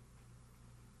 Chayil.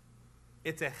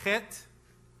 It's a het,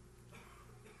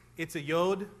 it's a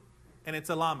yod, and it's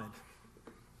a lamed.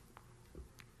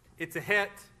 It's a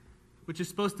het, which is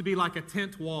supposed to be like a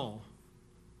tent wall.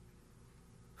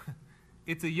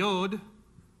 It's a yod,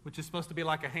 which is supposed to be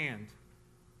like a hand.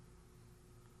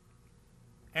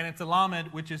 And it's a lamed,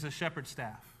 which is a shepherd's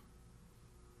staff.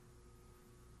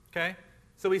 Okay?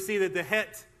 So we see that the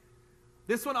het,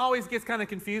 this one always gets kind of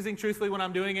confusing, truthfully, when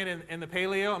I'm doing it in the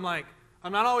paleo.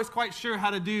 I'm not always quite sure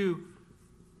how to do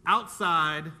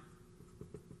outside,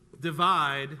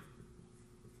 divide.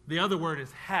 The other word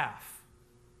is half.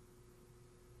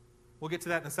 We'll get to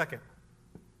that in a second.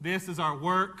 This is our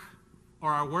work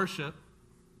or our worship.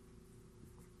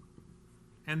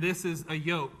 And this is a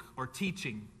yoke or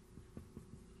teaching.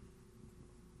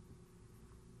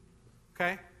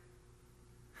 Okay?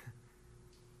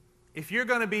 If you're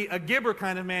going to be a Gibbor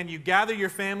kind of man, you gather your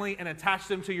family and attach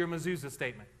them to your mezuzah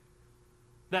statement.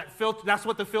 That's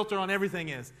what the filter on everything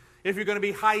is. If you're going to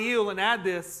be Chayil and add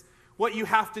this, what you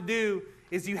have to do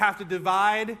is you have to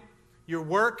divide your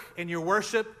work and your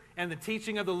worship and the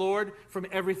teaching of the Lord from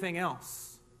everything else.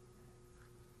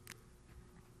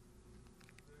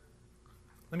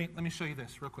 Let me show you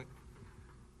this real quick.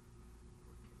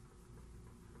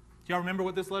 Do y'all remember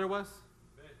what this letter was?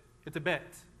 Bet. It's a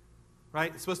bet,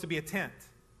 right? It's supposed to be a tent.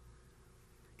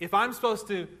 If I'm supposed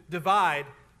to divide,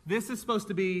 this is supposed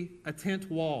to be a tent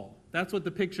wall. That's what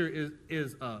the picture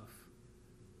is of.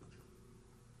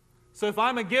 So if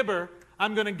I'm a Gibbor,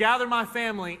 I'm going to gather my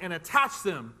family and attach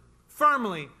them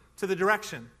firmly to the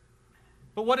direction.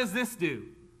 But what does this do?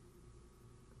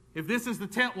 If this is the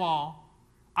tent wall,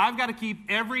 I've got to keep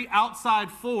every outside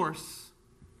force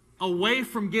away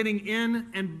from getting in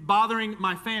and bothering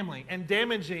my family and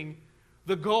damaging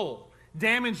the goal,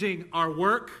 damaging our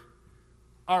work,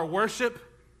 our worship,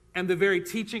 and the very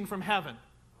teaching from heaven.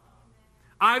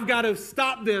 I've got to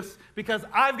stop this because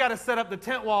I've got to set up the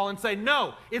tent wall and say,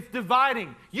 no, it's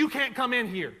dividing. You can't come in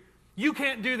here. You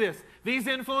can't do this. These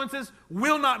influences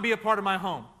will not be a part of my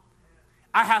home.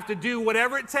 I have to do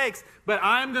whatever it takes, but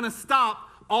I'm going to stop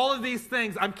all of these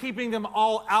things. I'm keeping them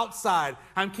all outside.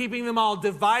 I'm keeping them all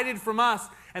divided from us,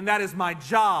 and that is my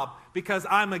job because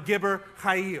I'm a Gibbor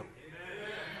Chayil.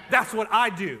 That's what I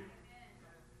do.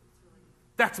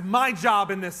 That's my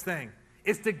job in this thing,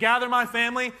 is to gather my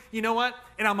family, you know what?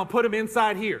 And I'm going to put them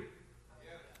inside here.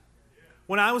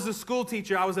 When I was a school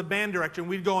teacher, I was a band director, and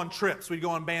we'd go on trips. We'd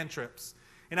go on band trips.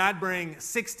 And I'd bring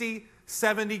 60,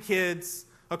 70 kids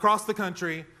across the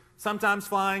country, sometimes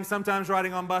flying, sometimes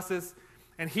riding on buses.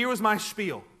 And here was my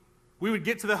spiel. We would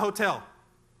get to the hotel,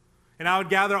 and I would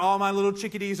gather all my little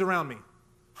chickadees around me.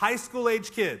 High school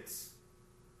age kids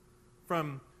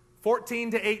from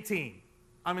 14 to 18.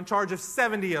 I'm in charge of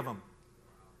 70 of them.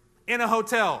 In a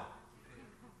hotel.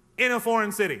 In a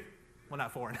foreign city. Well,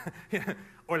 not foreign.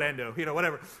 Orlando,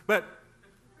 whatever. But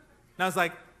and I was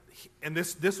like, and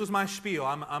this was my spiel.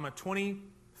 I'm a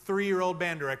 23-year-old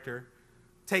band director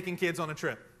taking kids on a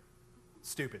trip.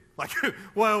 Stupid. Like,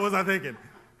 what was I thinking?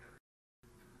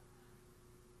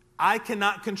 I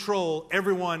cannot control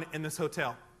everyone in this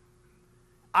hotel.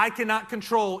 I cannot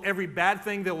control every bad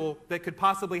thing that could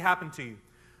possibly happen to you.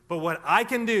 But what I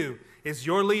can do as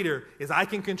your leader is I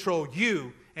can control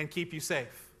you and keep you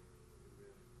safe.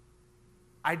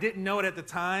 I didn't know it at the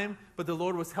time, but the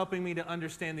Lord was helping me to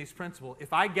understand these principles.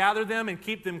 If I gather them and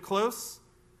keep them close,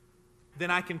 then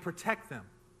I can protect them.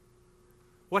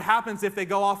 What happens if they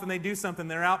go off and they do something,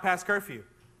 they're out past curfew?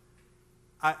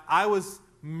 I was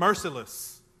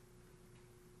merciless.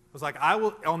 I was like, I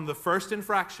will, on the first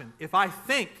infraction, if I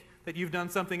think that you've done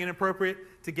something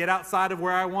inappropriate to get outside of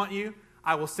where I want you,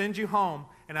 I will send you home,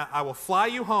 and I will fly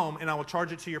you home, and I will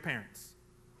charge it to your parents.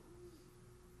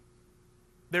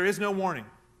 There is no warning.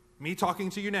 Me talking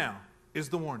to you now is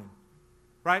the warning.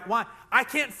 Right? Why? I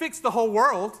can't fix the whole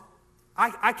world.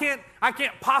 I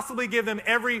can't possibly give them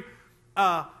every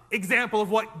example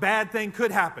of what bad thing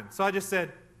could happen. So I just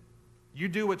said, you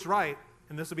do what's right,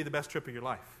 and this will be the best trip of your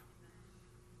life.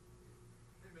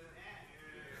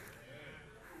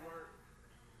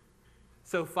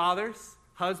 So fathers,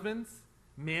 husbands,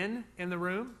 men in the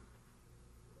room,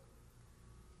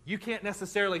 you can't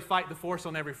necessarily fight the force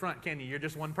on every front, can you? You're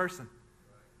just one person.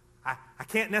 I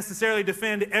can't necessarily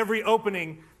defend every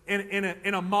opening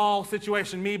in a mall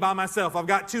situation, me by myself. I've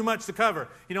got too much to cover.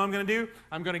 You know what I'm going to do?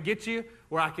 I'm going to get you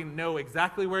where I can know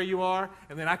exactly where you are,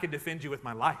 and then I can defend you with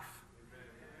my life.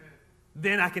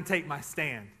 Then I can take my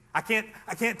stand. I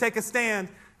can't take a stand.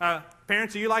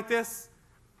 Parents, are you like this?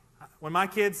 When my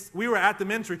kids, we were at the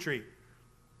men's retreat,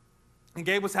 and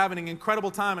Gabe was having an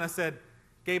incredible time, and I said,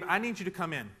 Gabe, I need you to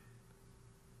come in.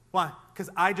 Why? Because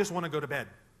I just want to go to bed.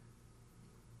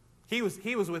 He was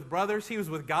with brothers. He was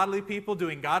with godly people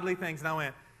doing godly things. And I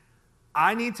went,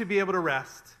 I need to be able to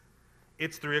rest.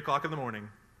 It's 3 o'clock in the morning.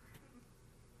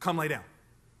 Come lay down.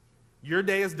 Your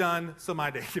day is done, so my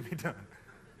day can be done.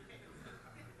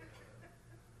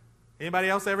 Anybody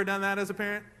else ever done that as a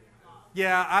parent?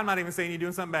 Yeah, I'm not even saying you're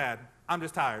doing something bad. I'm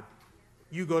just tired.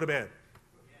 You go to bed.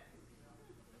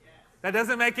 That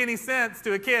doesn't make any sense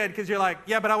to a kid because you're like,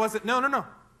 yeah, but I wasn't. No.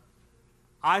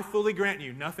 I fully grant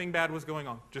you, nothing bad was going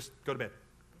on. Just go to bed.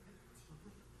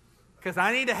 Because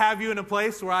I need to have you in a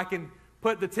place where I can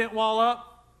put the tent wall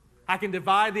up, I can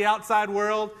divide the outside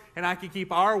world, and I can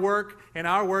keep our work and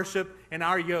our worship and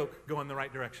our yoke going the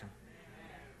right direction.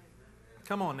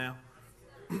 Come on now.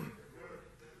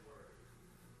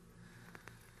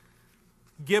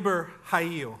 Gibbor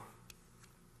Chayil.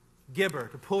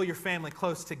 Gibbor, to pull your family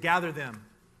close, to gather them,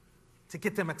 to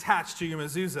get them attached to your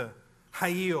mezuzah.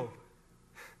 Chayil.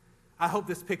 I hope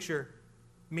this picture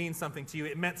means something to you.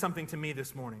 It meant something to me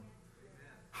this morning.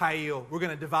 Chayil. We're going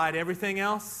to divide everything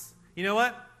else. You know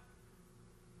what?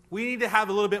 We need to have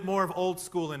a little bit more of old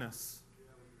school in us.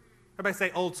 Everybody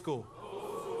say old school.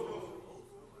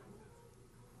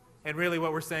 And really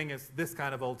what we're saying is this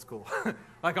kind of old school.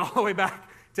 Like all the way back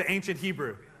to ancient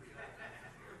Hebrew.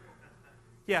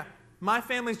 Yeah, my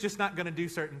family's just not going to do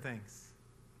certain things.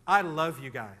 I love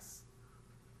you guys.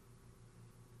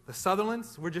 The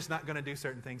Sutherlands, we're just not going to do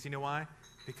certain things. You know why?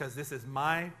 Because this is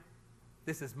my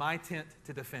tent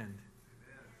to defend.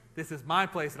 This is my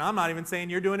place, and I'm not even saying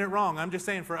you're doing it wrong. I'm just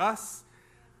saying for us,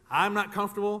 I'm not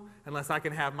comfortable unless I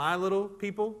can have my little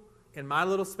people in my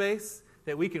little space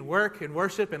that we can work and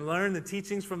worship and learn the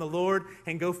teachings from the Lord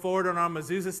and go forward on our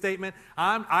mezuzah statement.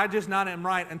 I just not am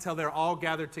right until they're all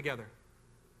gathered together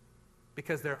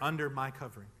because they're under my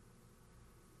covering.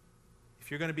 If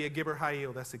you're going to be a Gibbor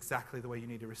Chayil, that's exactly the way you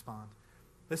need to respond.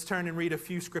 Let's turn and read a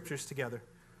few scriptures together.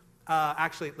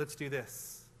 Actually, let's do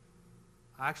this.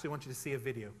 I actually want you to see a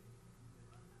video.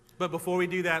 But before we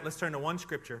do that, let's turn to one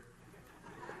scripture.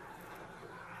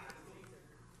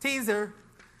 Teaser.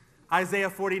 Isaiah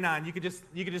 49. You could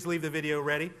just leave the video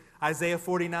ready. Isaiah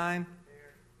 49.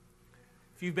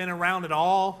 If you've been around at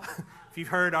all, if you've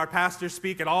heard our pastor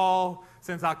speak at all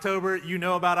since October, you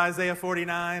know about Isaiah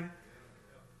 49.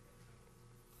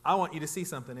 I want you to see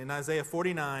something in Isaiah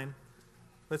 49.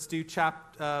 Let's do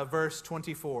verse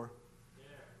 24.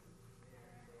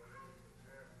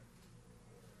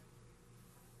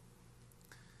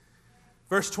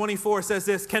 Verse 24 says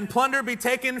this, "Can plunder be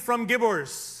taken from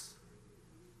Gibbors?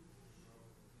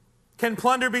 Can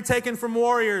plunder be taken from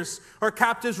warriors or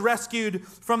captives rescued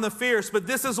from the fierce?" But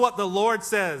this is what the Lord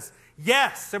says.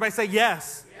 Yes. Everybody say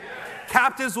yes. Yes.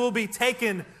 Captives will be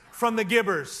taken from the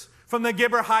Gibbors, from the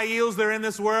Gibbor Chayils that are in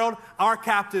this world, our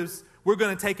captives, we're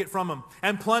going to take it from them.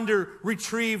 And plunder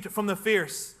retrieved from the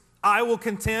fierce. I will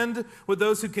contend with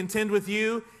those who contend with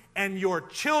you, and your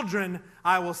children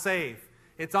I will save.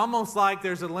 It's almost like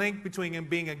there's a link between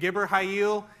being a Gibbor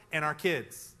Chayil and our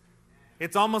kids.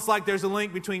 It's almost like there's a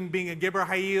link between being a Gibbor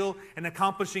Chayil and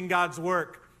accomplishing God's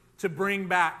work to bring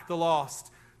back the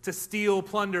lost, to steal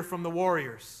plunder from the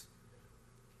warriors.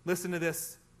 Listen to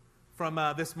this from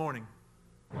this morning.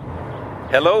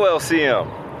 Hello,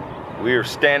 LCM. We are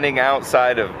standing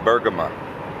outside of Pergamum.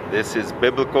 This is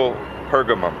biblical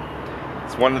Pergamum.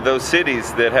 It's one of those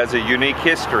cities that has a unique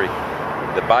history.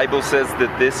 The Bible says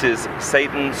that this is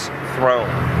Satan's throne.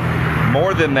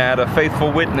 More than that, a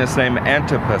faithful witness named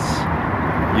Antipas,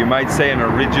 you might say an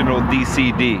original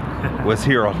DCD, was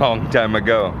here a long time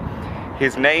ago.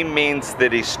 His name means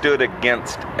that he stood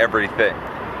against everything.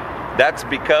 That's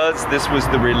because this was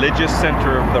the religious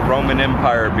center of the Roman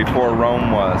Empire before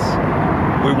Rome was.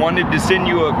 We wanted to send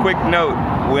you a quick note.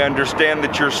 We understand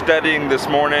that you're studying this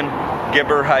morning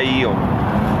Gibbor Chayil.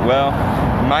 Well,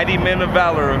 mighty men of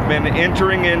valor have been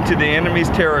entering into the enemy's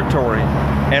territory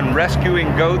and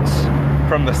rescuing goats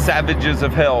from the savages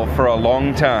of hell for a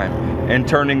long time and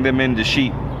turning them into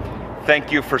sheep.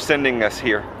 Thank you for sending us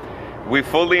here. We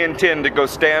fully intend to go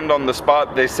stand on the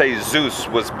spot they say Zeus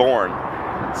was born.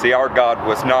 See, our God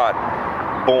was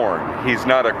not born. He's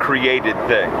not a created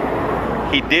thing.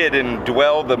 He did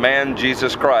indwell the man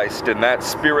Jesus Christ, and that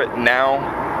Spirit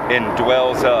now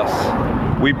indwells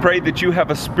us. We pray that you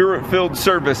have a Spirit-filled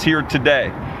service here today,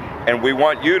 and we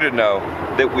want you to know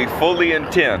that we fully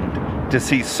intend to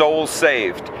see souls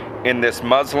saved in this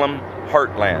Muslim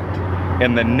heartland.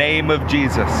 In the name of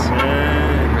Jesus.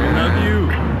 I love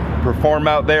you. Perform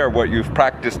out there what you've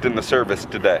practiced in the service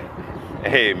today.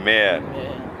 Amen.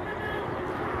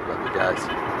 Love you guys.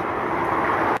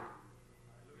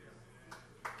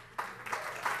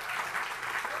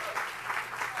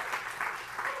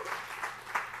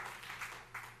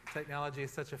 Technology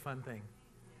is such a fun thing.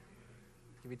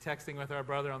 You can be texting with our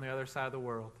brother on the other side of the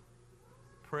world,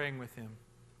 praying with him,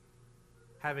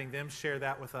 having them share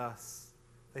that with us.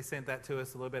 They sent that to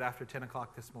us a little bit after 10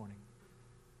 o'clock this morning.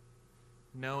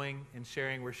 Knowing and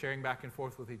sharing, we're sharing back and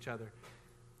forth with each other.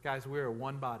 Guys, we're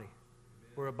one body.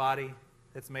 We're a body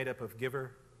that's made up of Gibbor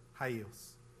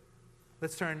Chayils.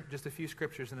 Let's turn just a few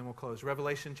scriptures and then we'll close.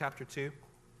 Revelation chapter 2.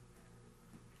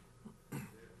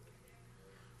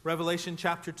 Revelation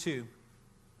chapter 2.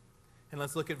 And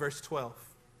let's look at verse 12.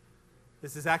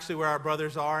 This is actually where our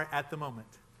brothers are at the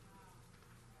moment.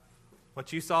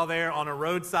 What you saw there on a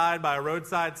roadside by a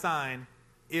roadside sign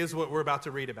is what we're about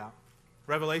to read about.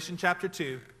 Revelation chapter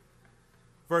 2,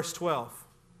 verse 12.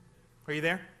 Are you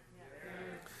there? Yes.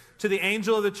 To the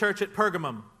angel of the church at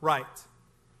Pergamum, write,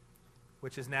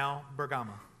 which is now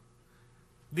Bergama.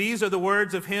 These are the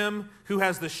words of him who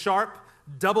has the sharp,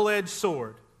 double-edged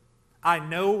sword. I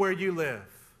know where you live,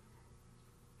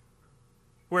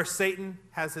 where Satan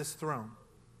has his throne.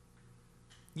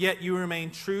 Yet you remain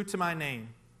true to my name.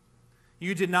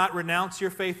 You did not renounce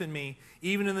your faith in me,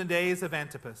 even in the days of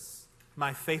Antipas,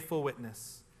 my faithful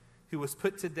witness, who was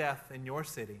put to death in your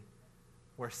city,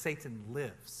 where Satan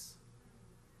lives.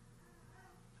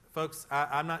 Folks,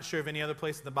 I'm not sure of any other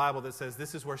place in the Bible that says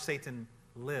this is where Satan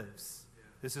lives.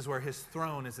 This is where his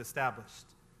throne is established.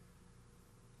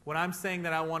 When I'm saying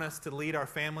that I want us to lead our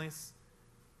families,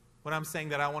 when I'm saying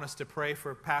that I want us to pray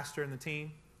for Pastor and the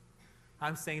team,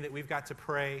 I'm saying that we've got to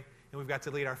pray and we've got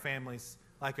to lead our families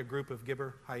like a group of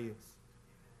Gibbor Chayils.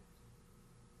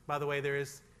 By the way, there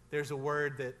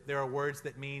are words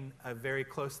that mean a very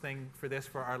close thing for this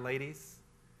for our ladies,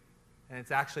 and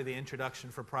it's actually the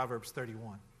introduction for Proverbs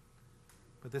 31.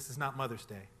 But this is not Mother's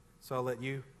Day, so I'll let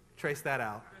you trace that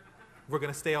out. We're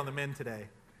going to stay on the men today.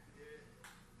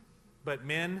 But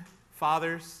men,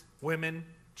 fathers, women,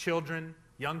 children,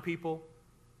 young people,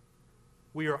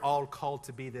 we are all called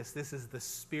to be this. This is the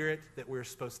spirit that we're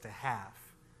supposed to have.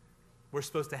 We're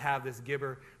supposed to have this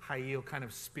Gibbor Chayil kind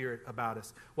of spirit about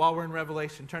us. While we're in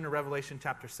Revelation, turn to Revelation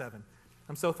chapter 7.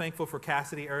 I'm so thankful for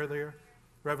Cassidy earlier.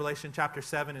 Revelation chapter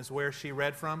 7 is where she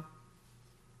read from,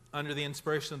 under the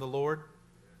inspiration of the Lord.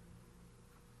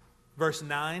 Verse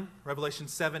 9, Revelation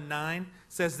 7:9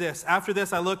 says this, after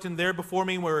this I looked, and there before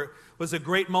me was a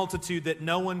great multitude that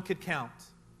no one could count.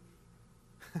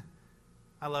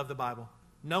 I love the Bible.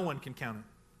 No one can count it.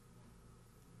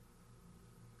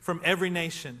 From every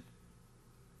nation,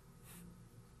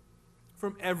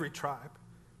 from every tribe,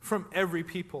 from every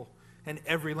people and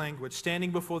every language,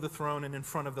 standing before the throne and in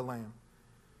front of the Lamb.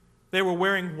 They were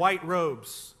wearing white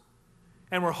robes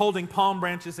and were holding palm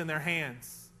branches in their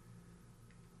hands.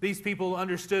 These people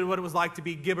understood what it was like to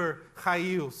be Gibbor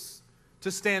Chayils,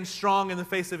 to stand strong in the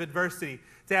face of adversity,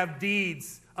 to have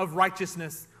deeds of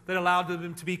righteousness that allowed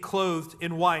them to be clothed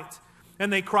in white.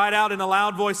 And they cried out in a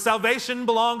loud voice, "Salvation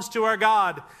belongs to our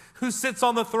God, who sits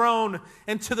on the throne,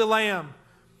 and to the Lamb."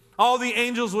 All the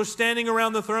angels were standing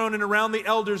around the throne and around the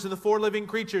elders and the four living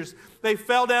creatures. They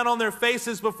fell down on their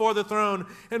faces before the throne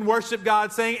and worshiped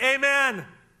God, saying, "Amen.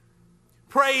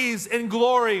 Praise and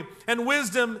glory and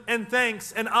wisdom and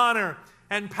thanks and honor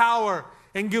and power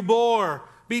and Gibbor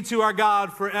be to our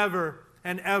God forever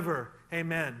and ever.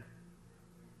 Amen."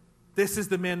 This is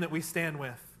the men that we stand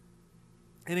with.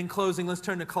 And in closing, let's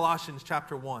turn to Colossians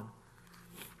chapter 1.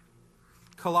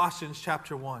 Colossians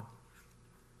chapter 1.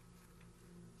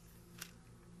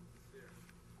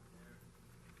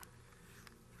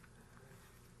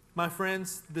 My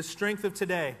friends, the strength of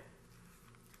today.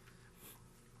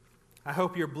 I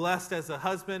hope you're blessed as a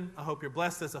husband. I hope you're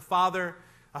blessed as a father.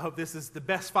 I hope this is the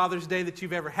best Father's Day that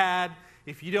you've ever had.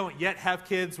 If you don't yet have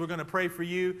kids, we're going to pray for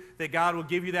you that God will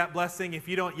give you that blessing. If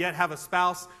you don't yet have a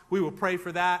spouse, we will pray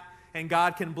for that, and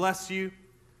God can bless you.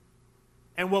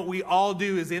 And what we all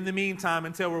do is, in the meantime,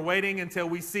 until we're waiting, until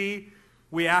we see,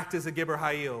 we act as a Gibbor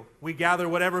Chayil. We gather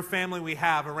whatever family we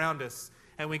have around us,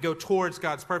 and we go towards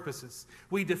God's purposes.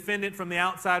 We defend it from the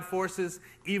outside forces,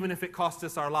 even if it costs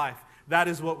us our life. That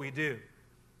is what we do.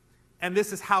 And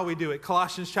this is how we do it.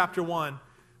 Colossians chapter 1,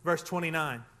 verse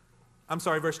 28.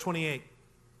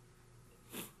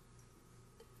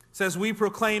 Says, "We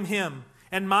proclaim him,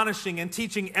 admonishing and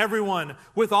teaching everyone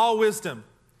with all wisdom,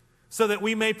 so that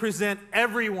we may present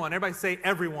everyone," everybody say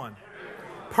everyone,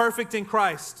 "perfect in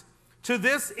Christ. To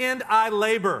this end I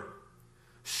labor,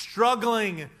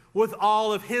 struggling with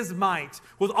all of his might,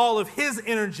 with all of his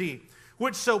energy,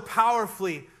 which so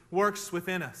powerfully works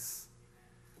within us."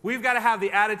 We've got to have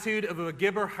the attitude of a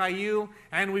Gibbor Chayil,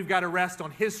 and we've got to rest on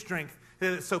his strength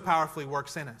that so powerfully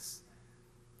works in us.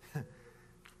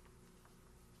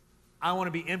 I want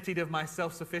to be emptied of my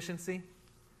self-sufficiency,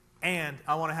 and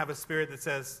I want to have a spirit that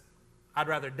says, I'd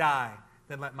rather die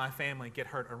than let my family get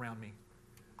hurt around me.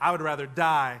 I would rather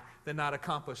die than not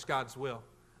accomplish God's will.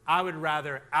 I would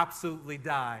rather absolutely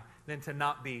die than to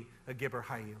not be a Gibbor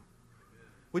Chayil.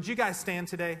 Would you guys stand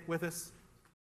today with us?